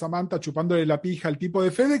encuentra a Samantha chupándole la pija al tipo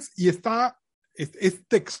de FedEx y es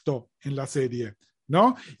texto en la serie,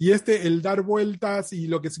 ¿no? Y el dar vueltas y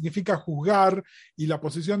lo que significa juzgar y la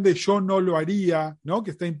posición de yo no lo haría, ¿no?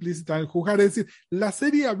 Que está implícita en el juzgar. Es decir, la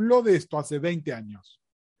serie habló de esto hace 20 años.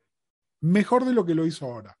 Mejor de lo que lo hizo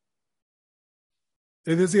ahora.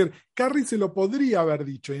 Es decir, Carrie se lo podría haber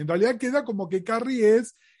dicho y en realidad queda como que Carrie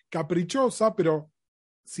es caprichosa, pero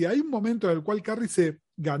si hay un momento en el cual Carrie se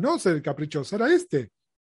ganó ser caprichosa, era este.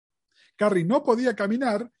 Carrie no podía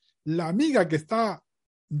caminar, la amiga que está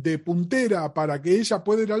de puntera para que ella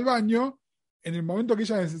pueda ir al baño, en el momento que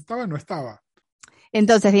ella necesitaba, no estaba.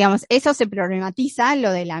 Entonces, digamos, eso se problematiza,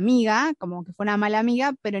 lo de la amiga, como que fue una mala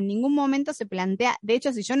amiga, pero en ningún momento se plantea, de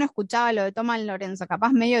hecho, si yo no escuchaba lo de Tomás Lorenzo,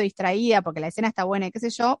 capaz medio distraída porque la escena está buena y qué sé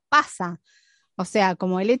yo, pasa. O sea,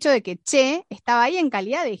 como el hecho de que Che estaba ahí en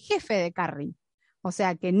calidad de jefe de Carrie. O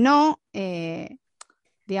sea, que no,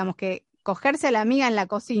 digamos que cogerse a la amiga en la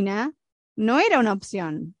cocina no era una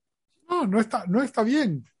opción. No está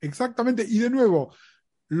bien, exactamente. Y de nuevo,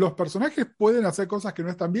 ¿los personajes pueden hacer cosas que no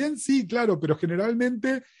están bien? Sí, claro, pero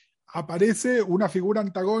generalmente aparece una figura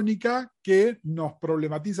antagónica que nos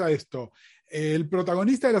problematiza esto. El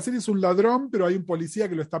protagonista de la serie es un ladrón, pero hay un policía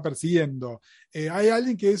que lo está persiguiendo. Hay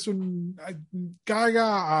alguien que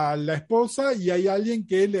caga a la esposa y hay alguien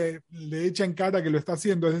que le echa en cara que lo está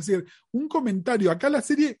haciendo. Es decir, un comentario. Acá la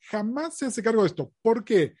serie jamás se hace cargo de esto. ¿Por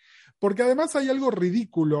qué? Porque además hay algo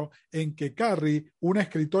ridículo en que Carrie, una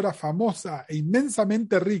escritora famosa e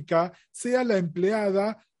inmensamente rica, sea la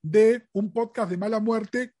empleada de un podcast de mala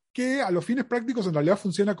muerte que a los fines prácticos en realidad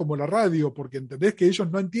funciona como la radio, porque entendés que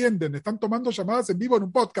ellos no entienden, están tomando llamadas en vivo en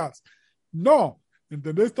un podcast. No,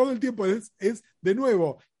 ¿entendés? Todo el tiempo es de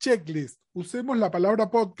nuevo, checklist, usemos la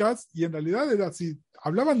palabra podcast y en realidad era así,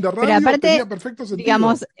 hablaban de radio, pero aparte, tenía perfecto sentido.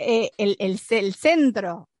 Digamos, el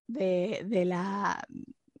centro de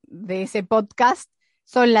ese podcast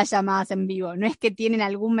son las llamadas en vivo. No es que tienen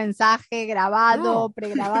algún mensaje grabado,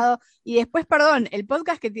 pregrabado. Y después, perdón, el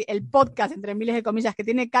podcast entre miles de comillas que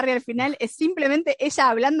tiene Carrie al final es simplemente ella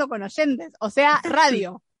hablando con oyentes. O sea,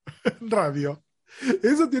 radio. Radio.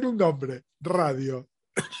 Eso tiene un nombre, radio.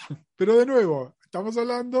 Pero de nuevo, estamos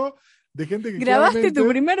hablando de gente que grabaste tu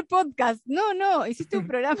primer podcast. No, hiciste un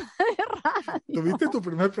programa de radio. Tuviste tu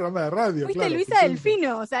primer programa de radio. Fuiste claro, Luisa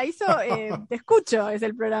Delfino, o sea, hizo Te escucho, es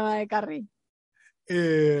el programa de Carrie.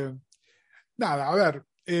 Nada, a ver,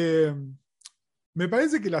 me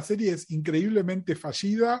parece que la serie es increíblemente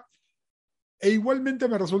fallida e igualmente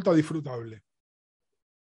me resulta disfrutable.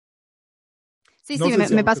 Sí, no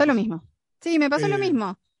sí, me pasó lo mismo. Sí, me pasó lo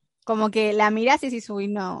mismo. Como que la mirás y decís, uy,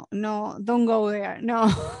 no, don't go there, no.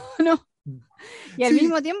 Y al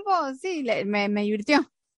mismo tiempo, sí, me divirtió.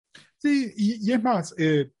 Sí, y es más,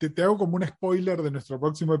 te hago como un spoiler de nuestro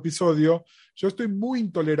próximo episodio. Yo estoy muy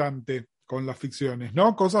intolerante con las ficciones,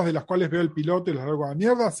 ¿no? Cosas de las cuales veo el piloto y las hago a la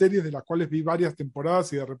mierda, series de las cuales vi varias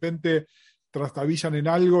temporadas y de repente trastabillan en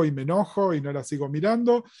algo y me enojo y no la sigo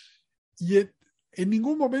mirando. Y en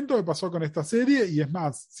ningún momento me pasó con esta serie, y es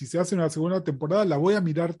más, si se hace una segunda temporada la voy a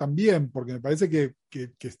mirar también, porque me parece que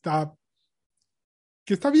está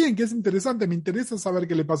bien, que es interesante, me interesa saber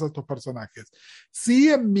qué le pasa a estos personajes. Sí,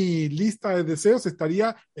 en mi lista de deseos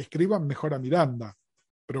estaría, escriban mejor a Miranda,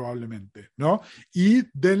 probablemente, ¿no? Y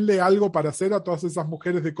denle algo para hacer a todas esas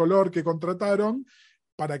mujeres de color que contrataron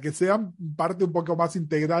para que sean parte un poco más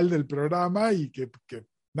integral del programa y que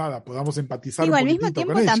nada, podamos empatizar un poquitito con ellas. Al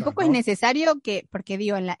mismo tiempo tampoco, ¿no? Es necesario porque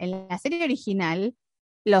digo, en la serie original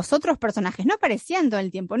los otros personajes no aparecían todo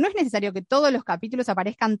el tiempo. No es necesario que todos los capítulos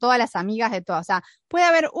aparezcan todas las amigas de todas. O sea, puede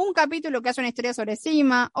haber un capítulo que haya una historia sobre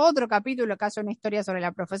Sima, otro capítulo que haya una historia sobre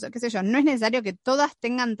la profesora, qué sé yo. No es necesario que todas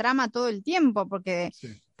tengan trama todo el tiempo, porque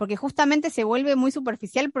justamente se vuelve muy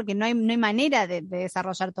superficial porque no hay manera de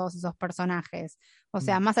desarrollar todos esos personajes. O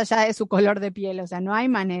sea, más allá de su color de piel, o sea, no hay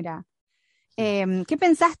manera. ¿Qué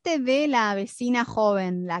pensaste de la vecina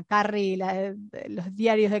joven, la Carrie, los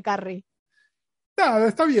diarios de Carrie? Nada,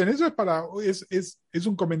 está bien, eso es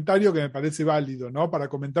un comentario que me parece válido, ¿no? Para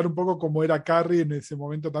comentar un poco cómo era Carrie en ese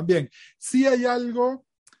momento también. Sí hay algo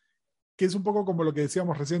que es un poco como lo que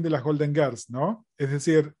decíamos recién de las Golden Girls, ¿no? Es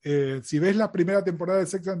decir, si ves la primera temporada de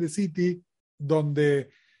Sex and the City, donde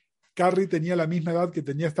Carrie tenía la misma edad que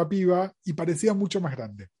tenía esta piba y parecía mucho más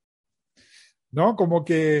grande, ¿no? Como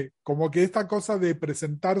que esta cosa de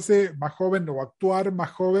presentarse más joven o actuar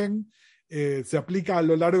más joven se aplica a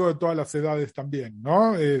lo largo de todas las edades también,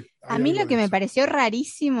 ¿no? A mí lo que me pareció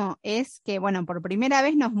rarísimo es que, bueno, por primera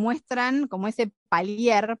vez nos muestran como ese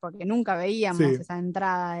palier, porque nunca veíamos esa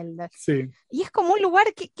entrada. Y es como un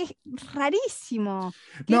lugar que es rarísimo.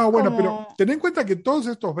 No, bueno, pero ten en cuenta que todos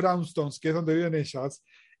estos brownstones, que es donde viven ellas,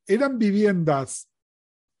 eran viviendas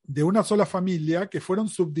de una sola familia que fueron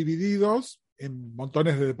subdivididos en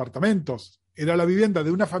montones de departamentos. Era la vivienda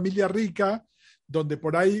de una familia rica donde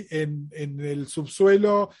por ahí en el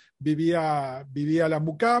subsuelo vivía la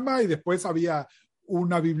mucama y después había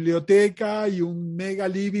una biblioteca y un mega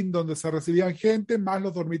living donde se recibían gente, más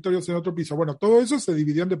los dormitorios en otro piso. Bueno, todo eso se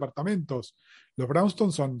dividió en departamentos. Los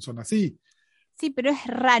brownstones son así. Sí, pero es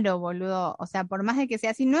raro, boludo. O sea, por más de que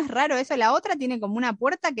sea así, no es raro eso. La otra tiene como una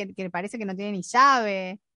puerta que parece que no tiene ni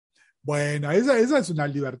llave. Bueno, esa es una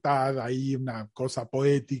libertad ahí, una cosa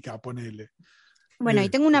poética, ponele. Bueno, y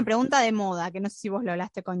tengo una pregunta de moda, que no sé si vos lo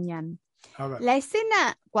hablaste con Ian. A ver. La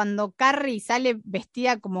escena cuando Carrie sale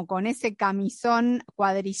vestida como con ese camisón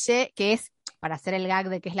cuadrillé, que es para hacer el gag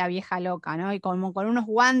de que es la vieja loca, ¿no? Y como con unos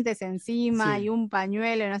guantes encima y un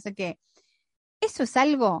pañuelo y no sé qué. ¿Eso es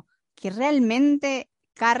algo que realmente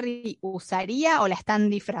Carrie usaría o la están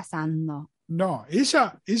disfrazando? No,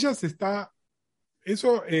 ella se está...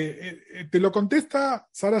 Eso te lo contesta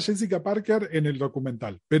Sarah Jessica Parker en el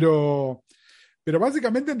documental, pero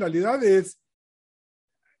básicamente en realidad es,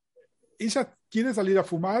 ella quiere salir a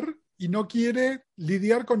fumar y no quiere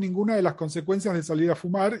lidiar con ninguna de las consecuencias de salir a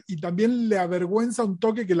fumar y también le avergüenza un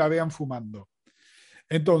toque que la vean fumando.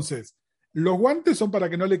 Entonces, los guantes son para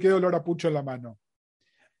que no le quede olor a pucho en la mano.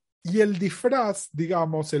 Y el disfraz,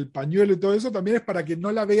 digamos, el pañuelo y todo eso también es para que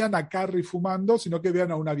no la vean a Carrie fumando, sino que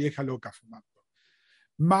vean a una vieja loca fumando.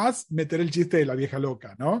 Más meter el chiste de la vieja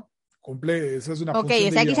loca, ¿no? Cumple, eso es una función. Ok,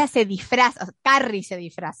 o sea que ella se disfraza, Carrie se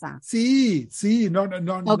disfraza. Sí, no.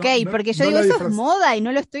 Ok, porque yo digo, eso es moda y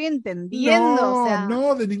no lo estoy entendiendo. No, o sea,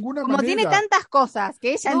 no, de ninguna como manera. Tiene tantas cosas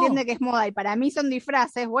que ella entiende que es moda y para mí son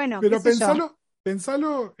disfraces, bueno, pero qué sé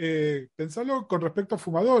pensalo con respecto a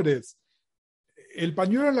fumadores. El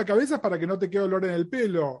pañuelo en la cabeza es para que no te quede olor en el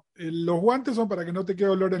pelo. Los guantes son para que no te quede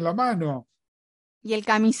olor en la mano. ¿Y el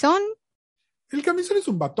camisón? El camisón es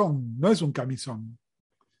un batón, no es un camisón.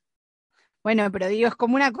 Bueno, pero digo, es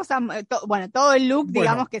como una cosa, todo el look,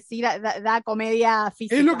 digamos que sí da comedia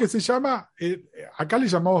física. Es lo que se llama, acá le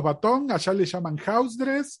llamamos batón, allá le llaman house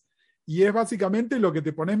dress, y es básicamente lo que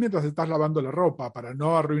te pones mientras estás lavando la ropa, para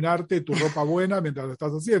no arruinarte tu ropa buena mientras lo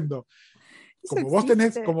estás haciendo. Como vos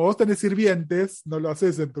tenés sirvientes, no lo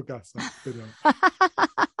haces en tu casa.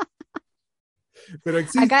 Pero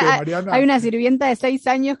existe, acá Mariana. Hay una sirvienta de 6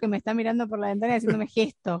 años que me está mirando por la ventana y haciéndome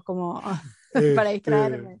gestos, como para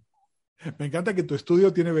distraerme. Me encanta que tu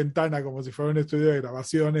estudio tiene ventana, como si fuera un estudio de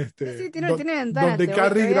grabación. Sí, tiene ventana. Donde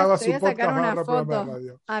Carrie graba su podcast una programa de foto.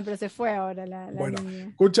 radio. Pero se fue ahora la Bueno, niña.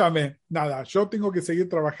 escúchame, nada, yo tengo que seguir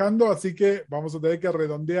trabajando, así que vamos a tener que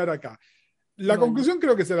redondear acá. La conclusión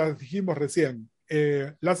creo que se la dijimos recién.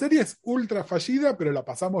 La serie es ultra fallida, pero la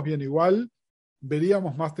pasamos bien igual.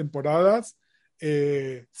 Veríamos más temporadas.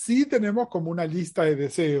 Sí tenemos como una lista de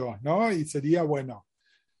deseos, ¿no? Y sería, bueno,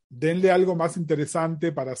 denle algo más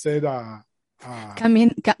interesante para hacer a...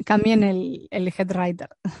 Cambien el head writer.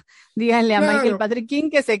 Díganle a Michael Patrick King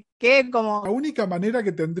que se quede como... La única manera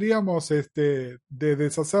que tendríamos de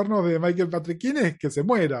deshacernos de Michael Patrick King es que se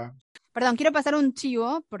muera. Perdón, quiero pasar un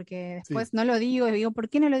chivo, porque después no lo digo, y digo, ¿por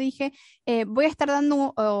qué no lo dije? Voy a estar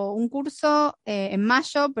dando un curso en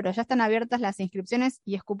mayo, pero ya están abiertas las inscripciones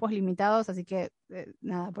y es cupos limitados, así que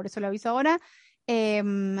nada, por eso lo aviso ahora.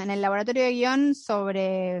 En el laboratorio de guión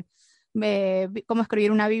sobre cómo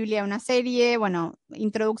escribir una Biblia, una serie, bueno,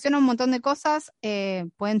 introducción a un montón de cosas,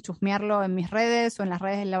 pueden chusmearlo en mis redes o en las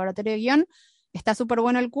redes del laboratorio de guión. Está súper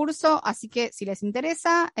bueno el curso, así que si les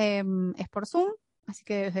interesa, es por Zoom. Así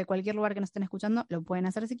que desde cualquier lugar que nos estén escuchando lo pueden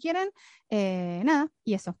hacer si quieren. Nada,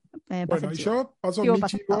 y eso. Bueno, y yo paso mi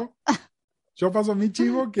chivo. Yo paso mi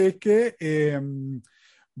chivo, que es que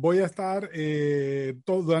voy a estar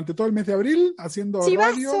durante todo el mes de abril haciendo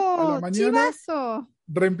radio a la mañana. ¡Chivazo!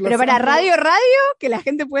 ¿Pero para radio, que la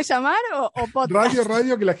gente puede llamar o podcast?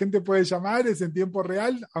 Radio, que la gente puede llamar, es en tiempo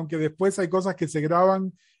real, aunque después hay cosas que se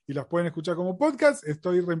graban y las pueden escuchar como podcast.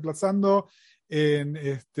 Estoy reemplazando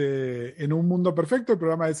en Un Mundo Perfecto, el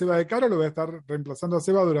programa de Seba de Caro, lo voy a estar reemplazando a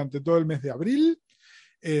Seba durante todo el mes de abril.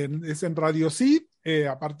 Es en Radio Sí,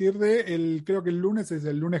 a partir creo que el lunes es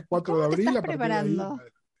el lunes 4 de abril. ¿Cómo te estás preparando?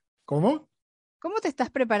 ¿Cómo? ¿Cómo te estás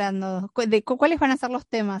preparando? ¿Cuáles van a ser los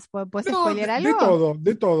temas? ¿Puedes spoilear algo?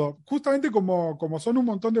 De todo. Justamente como son un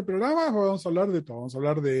montón de programas, vamos a hablar de todo. Vamos a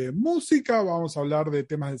hablar de música, vamos a hablar de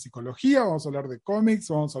temas de psicología, vamos a hablar de cómics,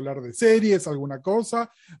 vamos a hablar de series, alguna cosa.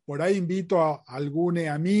 Por ahí invito a algún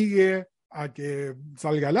amigue a que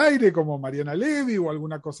salga al aire, como Mariana Levy o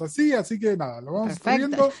alguna cosa así. Así que nada, lo vamos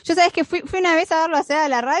viendo. Yo sabes que fui una vez a darlo a Seda a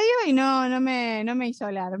la radio y no me hizo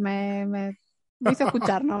hablar. Me hizo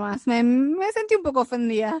escuchar nomás. Me sentí un poco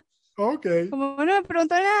ofendida. Ok. Como no me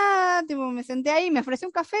preguntó nada, tipo, me senté ahí, me ofreció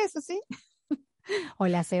un café, eso sí.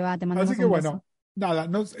 Hola, Seba, te mandamos un beso. Así que bueno, nada,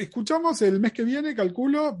 nos escuchamos el mes que viene,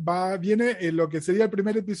 calculo, viene lo que sería el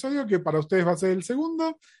primer episodio, que para ustedes va a ser el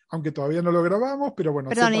segundo, aunque todavía no lo grabamos, pero bueno.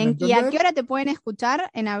 Perdón, ¿y a qué hora te pueden escuchar?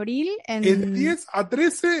 ¿En abril? Es de 10 a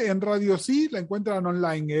 13 en Radio Sí, la encuentran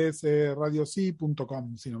online, es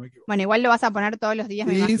radiosí.com, si no me equivoco. Bueno, igual lo vas a poner todos los días,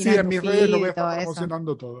 me imagino. Sí, en mis redes lo voy a estar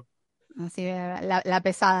promocionando todo. Así, la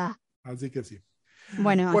pesada. Así que sí.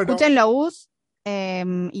 Bueno, escúchenlo, Gus.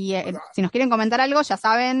 Si nos quieren comentar algo, ya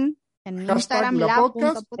saben, en Instagram, la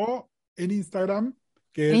podcast o en Instagram.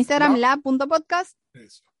 En Instagram, la.podcast.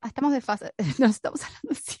 Eso. Estamos de fase. Nos estamos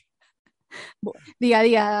hablando así.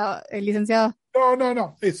 Diga, el licenciado.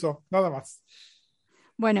 No, eso, nada más.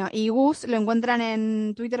 Bueno, y Gus lo encuentran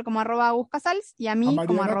en Twitter como @GusCasals y a mí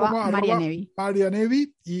como @Marianevi.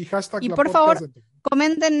 Marianevi y hashtag. Y por favor,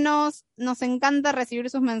 coméntenos, nos encanta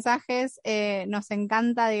recibir sus mensajes, nos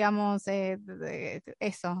encanta, digamos,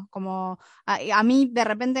 eso, como a mí de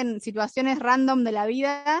repente en situaciones random de la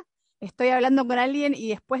vida estoy hablando con alguien y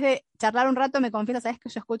después de charlar un rato me confiesa, sabes que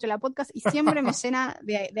yo escucho la podcast y siempre me llena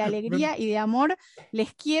de alegría y de amor.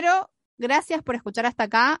 Les quiero. Gracias por escuchar hasta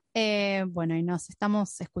acá. Bueno, y nos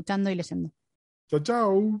estamos escuchando y leyendo.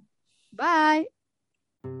 Chau. Bye.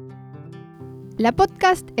 La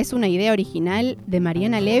podcast es una idea original de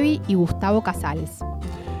Mariana Levy y Gustavo Casals.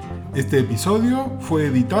 Este episodio fue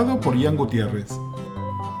editado por Ian Gutiérrez.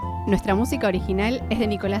 Nuestra música original es de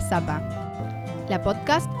Nicolás Zappa. La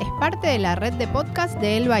podcast es parte de la red de podcast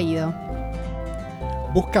de El Baído.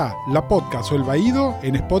 Busca La Podcast o El Baído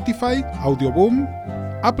en Spotify, Audioboom,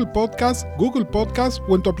 Apple Podcasts, Google Podcasts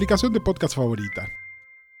o en tu aplicación de podcast favorita.